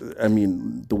is, I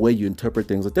mean, the way you interpret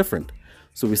things are different.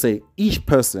 So we say each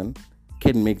person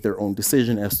can make their own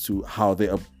decision as to how they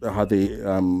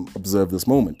observe this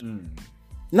moment.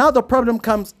 Now the problem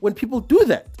comes when people do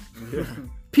that.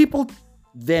 People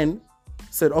then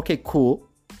said, okay, cool.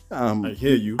 I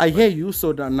hear you.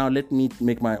 So now let me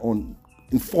make my own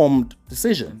informed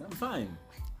decision. I'm fine.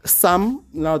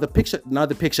 Now the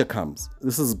picture comes.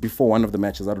 This is before one of the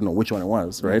matches. I don't know which one it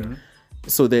was, right?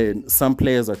 So then some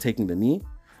players are taking the knee.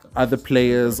 Other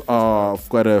players have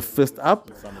got a fist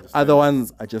up. Other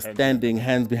ones are just standing,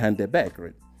 hands behind their back,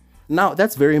 right? Now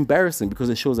that's very embarrassing, because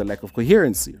it shows a lack of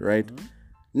coherency, right?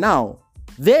 Now,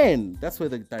 then that's where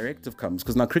the directive comes,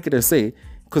 because now Cricket SA,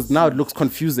 because now it looks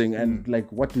confusing and like,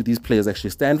 what do these players actually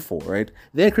stand for, right?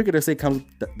 Then Cricket SA comes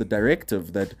the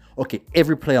directive that, okay,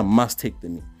 every player must take the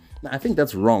knee. Now, I think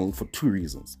that's wrong for two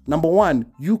reasons. Number one,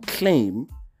 you claim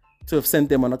to have sent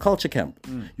them on a culture camp.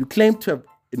 You claim to have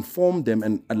informed them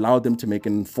and allowed them to make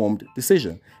an informed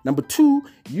decision. Number two,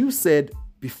 you said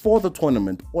before the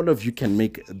tournament, all of you can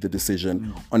make the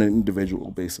decision on an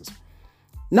individual basis.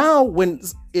 Now, when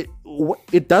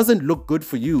it doesn't look good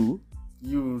for you,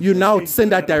 you now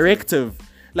send that directive.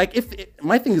 Like,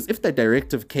 my thing is, if that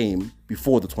directive came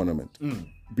before the tournament,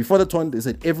 they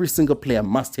said every single player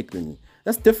must take the knee.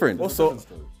 That's different. Also,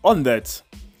 on that,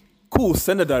 cool,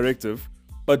 send a directive,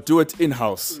 but do it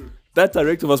in-house. That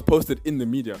directive was posted in the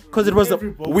media. Because it was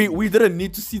we didn't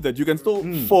need to see that. You can still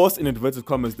force, in inverted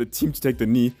commas, the team to take the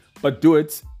knee, but do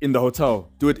it in the hotel.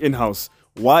 Do it in-house.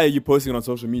 Why are you posting it on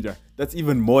social media? That's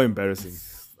even more embarrassing.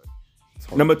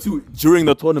 Number two, during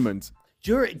the tournament.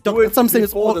 That's what I'm saying.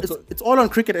 It's all on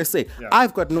Cricket SA. Yeah,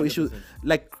 I've got no issues.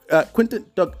 Like Quinton,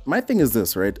 Doug, my thing is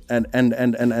this, right? And I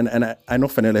know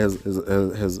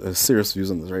Fanele has serious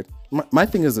views on this, right? My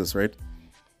thing is this, right?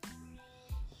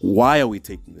 Why are we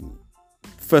taking the knee?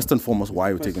 First and foremost, why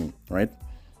are we taking it, right?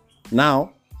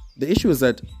 Now, the issue is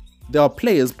that there are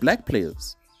black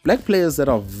players that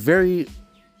are very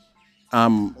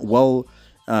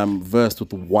versed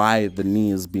with why the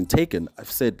knee has been taken.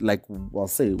 I've said, like, I'll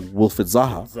say Wilfried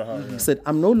Zaha. He said,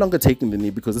 I'm no longer taking the knee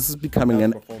because this is becoming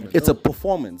a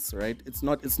performance, right? It's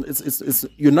not.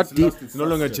 You're not. It's no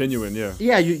longer genuine. Yeah.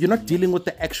 Yeah, you're not dealing with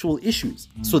the actual issues.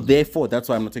 So therefore, that's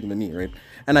why I'm not taking the knee, right?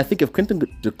 And I think if Quinton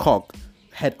de Kock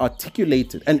had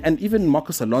articulated, and even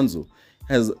Marcus Alonso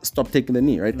has stopped taking the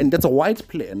knee, right? And that's a white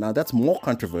player. Now that's more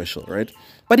controversial, right?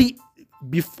 But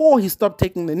before he stopped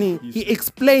taking the knee, he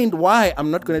explained why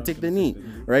I'm not going to take the knee,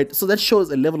 right? So that shows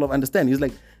a level of understanding. He's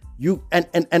like,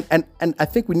 and I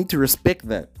think we need to respect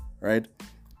that, right?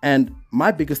 And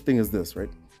my biggest thing is this, right?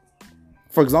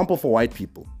 For example, for white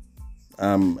people,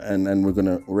 and we're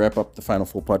gonna wrap up the Final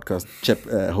Four podcast.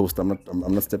 Host, I'm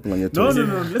not stepping on your toes.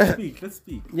 No. Let's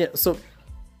speak. Yeah. So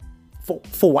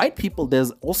for white people, there's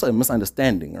also a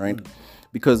misunderstanding, right?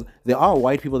 Because there are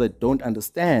white people that don't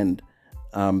understand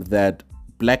that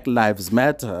Black Lives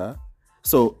Matter.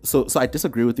 So I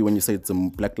disagree with you when you say it's a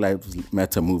Black Lives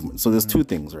Matter movement. So there's two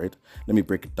things, right? Let me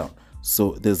break it down.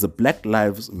 So there's a Black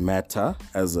Lives Matter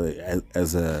as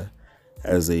a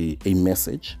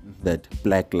message that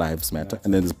Black Lives Matter,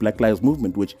 and then there's Black Lives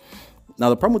Movement, which now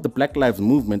the problem with the Black Lives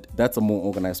Movement, that's a more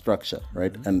organized structure,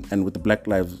 right? And with the Black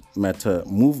Lives Matter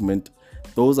movement,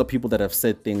 those are people that have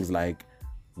said things like,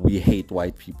 we hate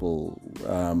white people,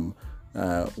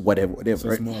 whatever, so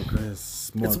right? It's more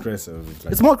aggressive.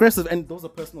 It's more aggressive, and those are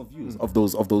personal views of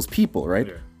those people, right?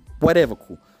 Yeah. Whatever,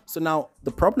 cool. So now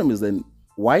the problem is then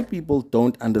white people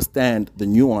don't understand the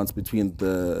nuance between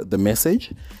the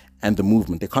message and the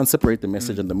movement. They can't separate the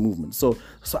message and the movement. So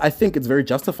I think it's very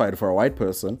justified for a white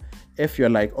person if you're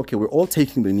like, okay, we're all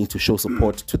taking the knee to show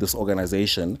support to this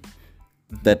organization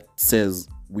that says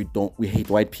we hate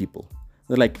white people.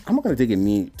 They're like, I'm not going to take a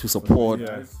knee to support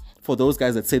for those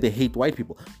guys that say they hate white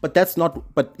people. But that's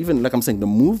not, but even like I'm saying, the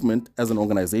movement as an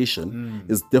organization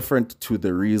is different to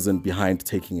the reason behind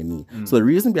taking a knee. So the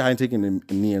reason behind taking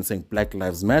a knee and saying Black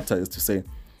Lives Matter is to say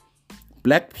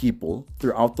black people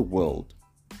throughout the world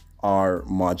are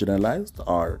marginalized,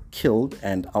 are killed,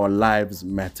 and our lives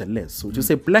matter less. So to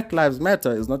say Black Lives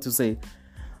Matter is not to say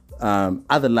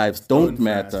other lives don't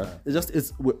matter.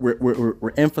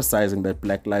 We're emphasizing that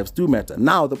black lives do matter.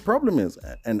 Now the problem is,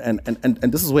 and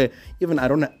this is where even I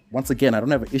don't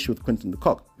have an issue with Quinton de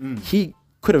Kock. He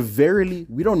could have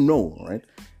we don't know, right?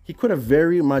 He could have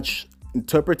very much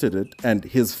interpreted it, and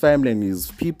his family and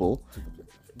his people,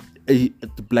 the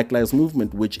Black Lives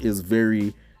Movement, which is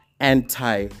very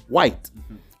anti-white.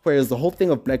 Whereas the whole thing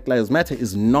of Black Lives Matter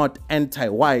is not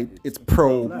anti-white, it's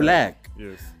pro-black.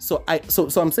 Yes. So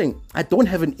I'm saying I don't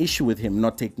have an issue with him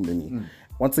not taking the knee.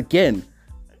 Once again,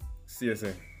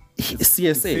 CSA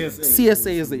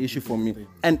is the issue for me,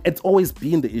 and it's always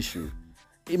been the issue.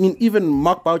 I mean, even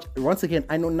Mark Boucher. Once again,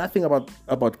 I know nothing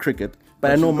about cricket,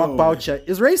 but I know Mark Boucher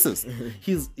is racist.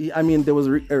 There was,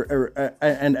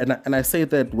 and I say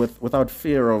that without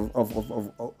fear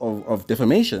of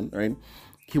defamation, right?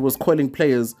 He was calling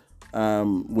players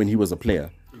when he was a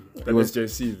player. That was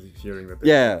SJC hearing that.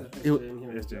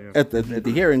 At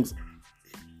the hearings,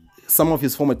 some of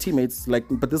his former teammates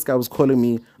but this guy was calling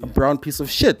me a brown piece of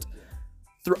shit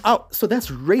throughout. So that's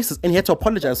racist, and he had to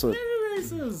apologize for it.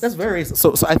 That's very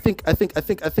racist. So I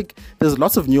think there's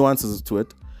lots of nuances to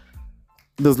it.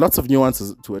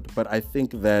 But I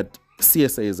think that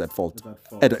CSA is at fault.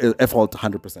 At fault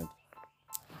 100%.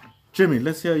 Jimmy,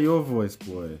 let's hear your voice,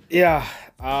 boy. Yeah,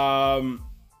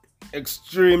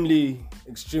 extremely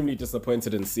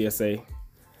disappointed in CSA.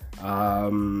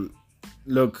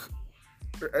 Look,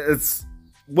 it's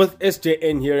with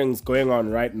SJN hearings going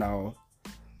on right now.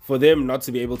 For them not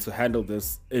to be able to handle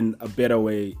this in a better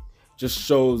way just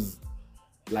shows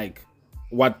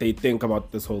what they think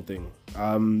about this whole thing.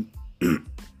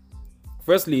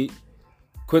 Firstly,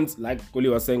 Quinton, like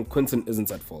Nkuli was saying, Quinton isn't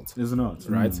at fault. Is not,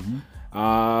 right?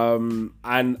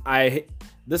 And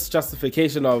this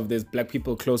justification of there's black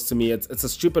people close to me, it's a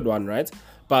stupid one, right?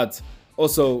 But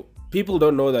also, people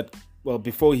don't know that, well,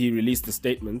 before he released the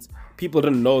statement, people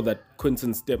didn't know that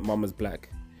Quinton's stepmom is black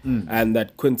and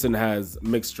that Quinton has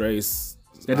mixed race.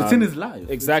 That it's in his life.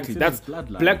 Exactly. That's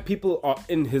black people are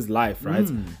in his life, right?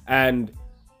 And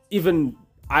even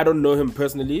I don't know him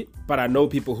personally, but I know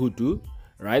people who do,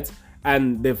 right?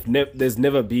 And there's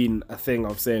never been a thing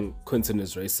of saying Quinton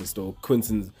is racist or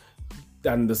Quinton's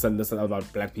done this and this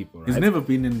about black people, right? He's never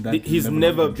been in that. He's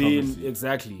never been,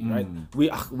 exactly, right?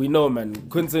 We know, man.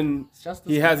 Quinton,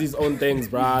 he has his own things,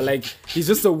 bruh. He's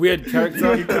just a weird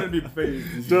character. He couldn't be phased.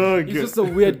 He's just a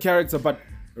weird character, but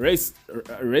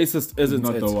racist isn't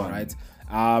not it, the one. right?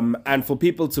 And for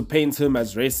people to paint him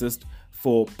as racist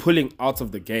for pulling out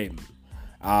of the game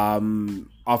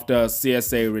after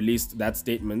CSA released that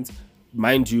statement,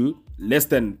 mind you, less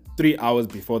than 3 hours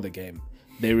before the game,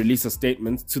 they released a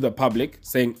statement to the public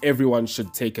saying everyone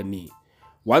should take a knee.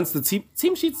 Once the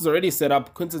team sheet is already set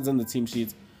up, Quinton's in the team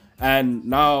sheet, and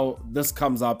now this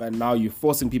comes up, and now you're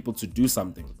forcing people to do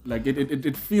something.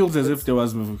 It feels as if there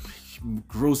was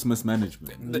gross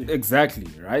mismanagement. Exactly,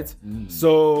 right?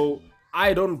 So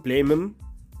I don't blame him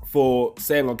for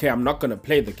saying, okay, I'm not going to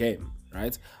play the game,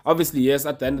 right? Obviously, yes,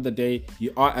 at the end of the day,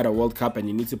 you are at a World Cup and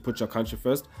you need to put your country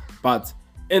first. But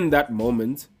in that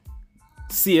moment,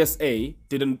 CSA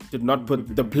did not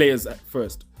put the players at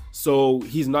first. So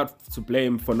he's not to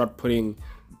blame for not putting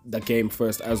the game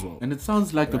first as well. And it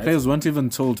sounds like the players weren't even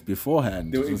told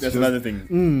beforehand. That's another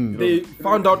thing. They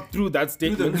found out through that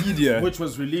statement, the media, which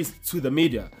was released to the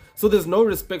media. So there's no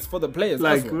respect for the players.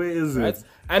 Where is it?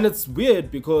 And it's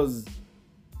weird because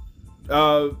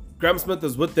Graham Smith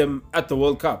is with them at the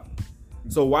World Cup.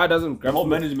 So why doesn't Graham Smith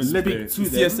management speak to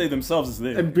them? CSA themselves is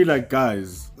there and be like,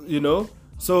 guys,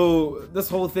 So this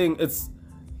whole thing, it's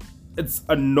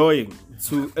annoying.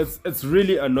 It's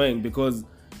really annoying because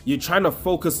you're trying to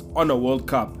focus on a World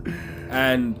Cup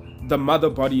and the mother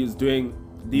body is doing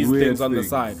these things on the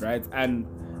side, right? And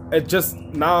it just,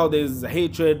 now there's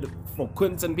hatred for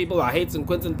Quinton. People are hating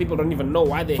Quinton. People don't even know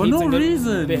why they're hating him. For no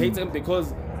reason. They hate him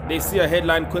because they see a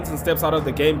headline, Quinton steps out of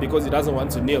the game because he doesn't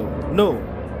want to kneel. No,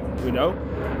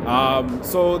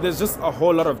 so there's just a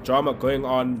whole lot of drama going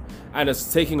on and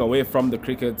it's taking away from the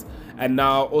cricket. And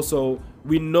now also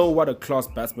we know what a class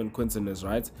batsman Quinton is,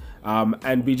 right?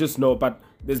 And we just know, but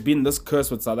there's been this curse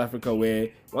with South Africa where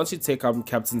once you take up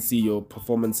captaincy, your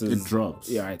performances, it drops.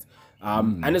 Yeah, right.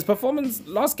 And his performance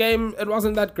last game, it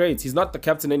wasn't that great. He's not the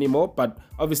captain anymore, but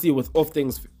obviously with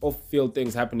off-field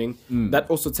things happening, that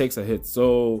also takes a hit.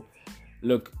 So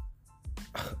look,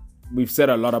 we've said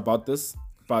a lot about this,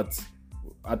 but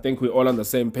I think we're all on the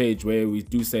same page where we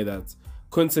do say that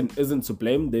Quinton isn't to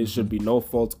blame. There should be no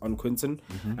fault on Quinton.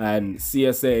 And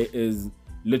CSA is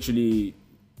literally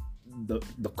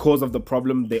the cause of the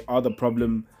problem. They are the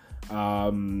problem.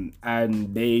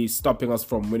 And they stopping us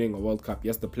from winning a World Cup.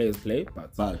 Yes, the players play,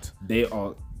 but they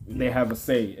are they have a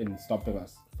say in stopping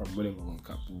us from winning the World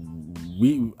Cup.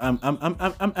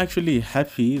 I'm actually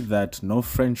happy that no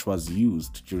French was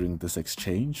used during this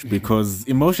exchange because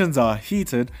emotions are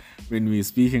heated when we're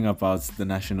speaking about the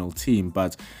national team.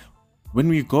 But when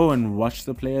we go and watch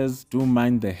the players, do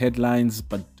mind the headlines,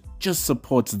 but just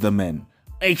support the men.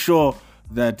 Make sure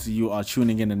that you are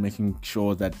tuning in and making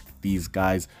sure that these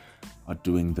guys are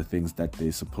doing the things that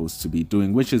they're supposed to be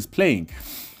doing, which is playing.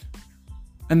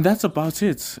 And that's about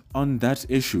it on that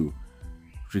issue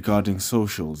regarding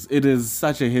socials. It is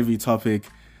such a heavy topic.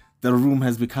 The room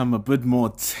has become a bit more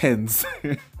tense.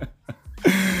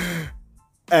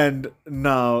 And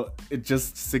now it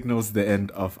just signals the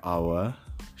end of our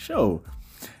show.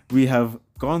 We have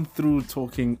gone through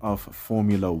talking of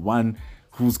Formula One.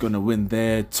 Who's going to win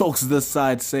there? Talks this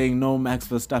side saying no, Max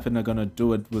Verstappen are going to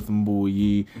do it with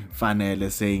Mbuyi.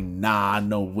 Fanele saying nah,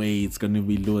 no way, it's going to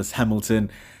be Lewis Hamilton.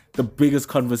 The biggest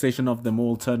conversation of them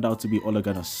all turned out to be Ole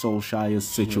Gunnar Solskjaer's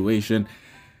situation.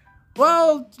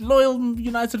 Well, loyal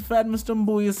United fan Mr.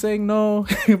 Mbuyi is saying no,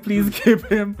 please keep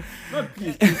him. Not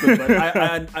please keep him,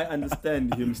 but I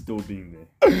understand him still being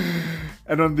there.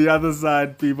 And on the other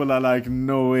side, people are like,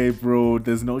 no way, bro.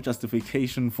 There's no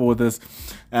justification for this.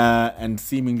 And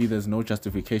seemingly there's no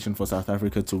justification for South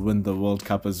Africa to win the World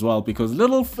Cup as well, because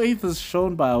little faith is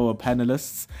shown by our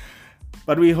panelists.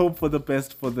 But we hope for the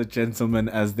best for the gentlemen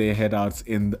as they head out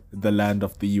in the land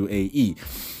of the UAE.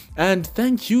 And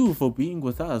thank you for being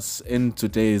with us in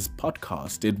today's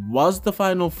podcast. It was the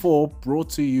Final Four, brought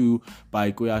to you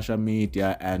by Guyasha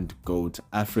Media and Goat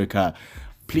Africa.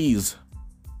 Please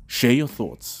share your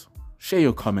thoughts, share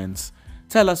your comments.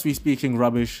 Tell us we're speaking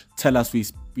rubbish. Tell us we're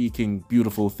speaking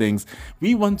beautiful things.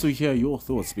 We want to hear your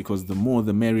thoughts because the more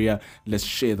the merrier. Let's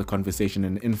share the conversation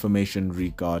and information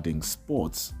regarding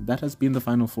sports. That has been the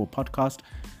Final Four podcast.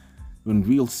 And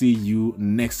we'll see you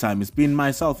next time. It's been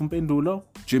myself, Mpendulo,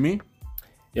 Jimmy.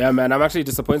 Yeah, man, I'm actually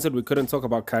disappointed we couldn't talk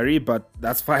about Kyrie, but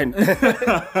that's fine.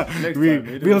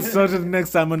 We'll sort it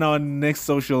next time on our next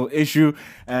social issue.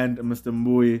 And Mr.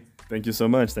 Mbuyi, thank you so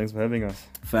much. Thanks for having us.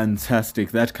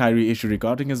 Fantastic. That Kyrie issue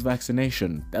regarding his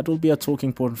vaccination, that will be a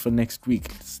talking point for next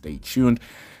week. Stay tuned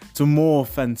to more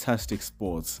fantastic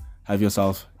sports. Have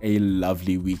yourself a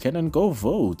lovely weekend and go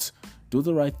vote. Do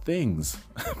the right things.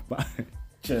 Bye.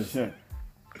 Cheers.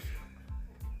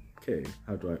 Okay,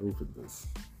 how do I open this?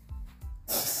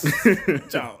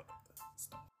 Ciao.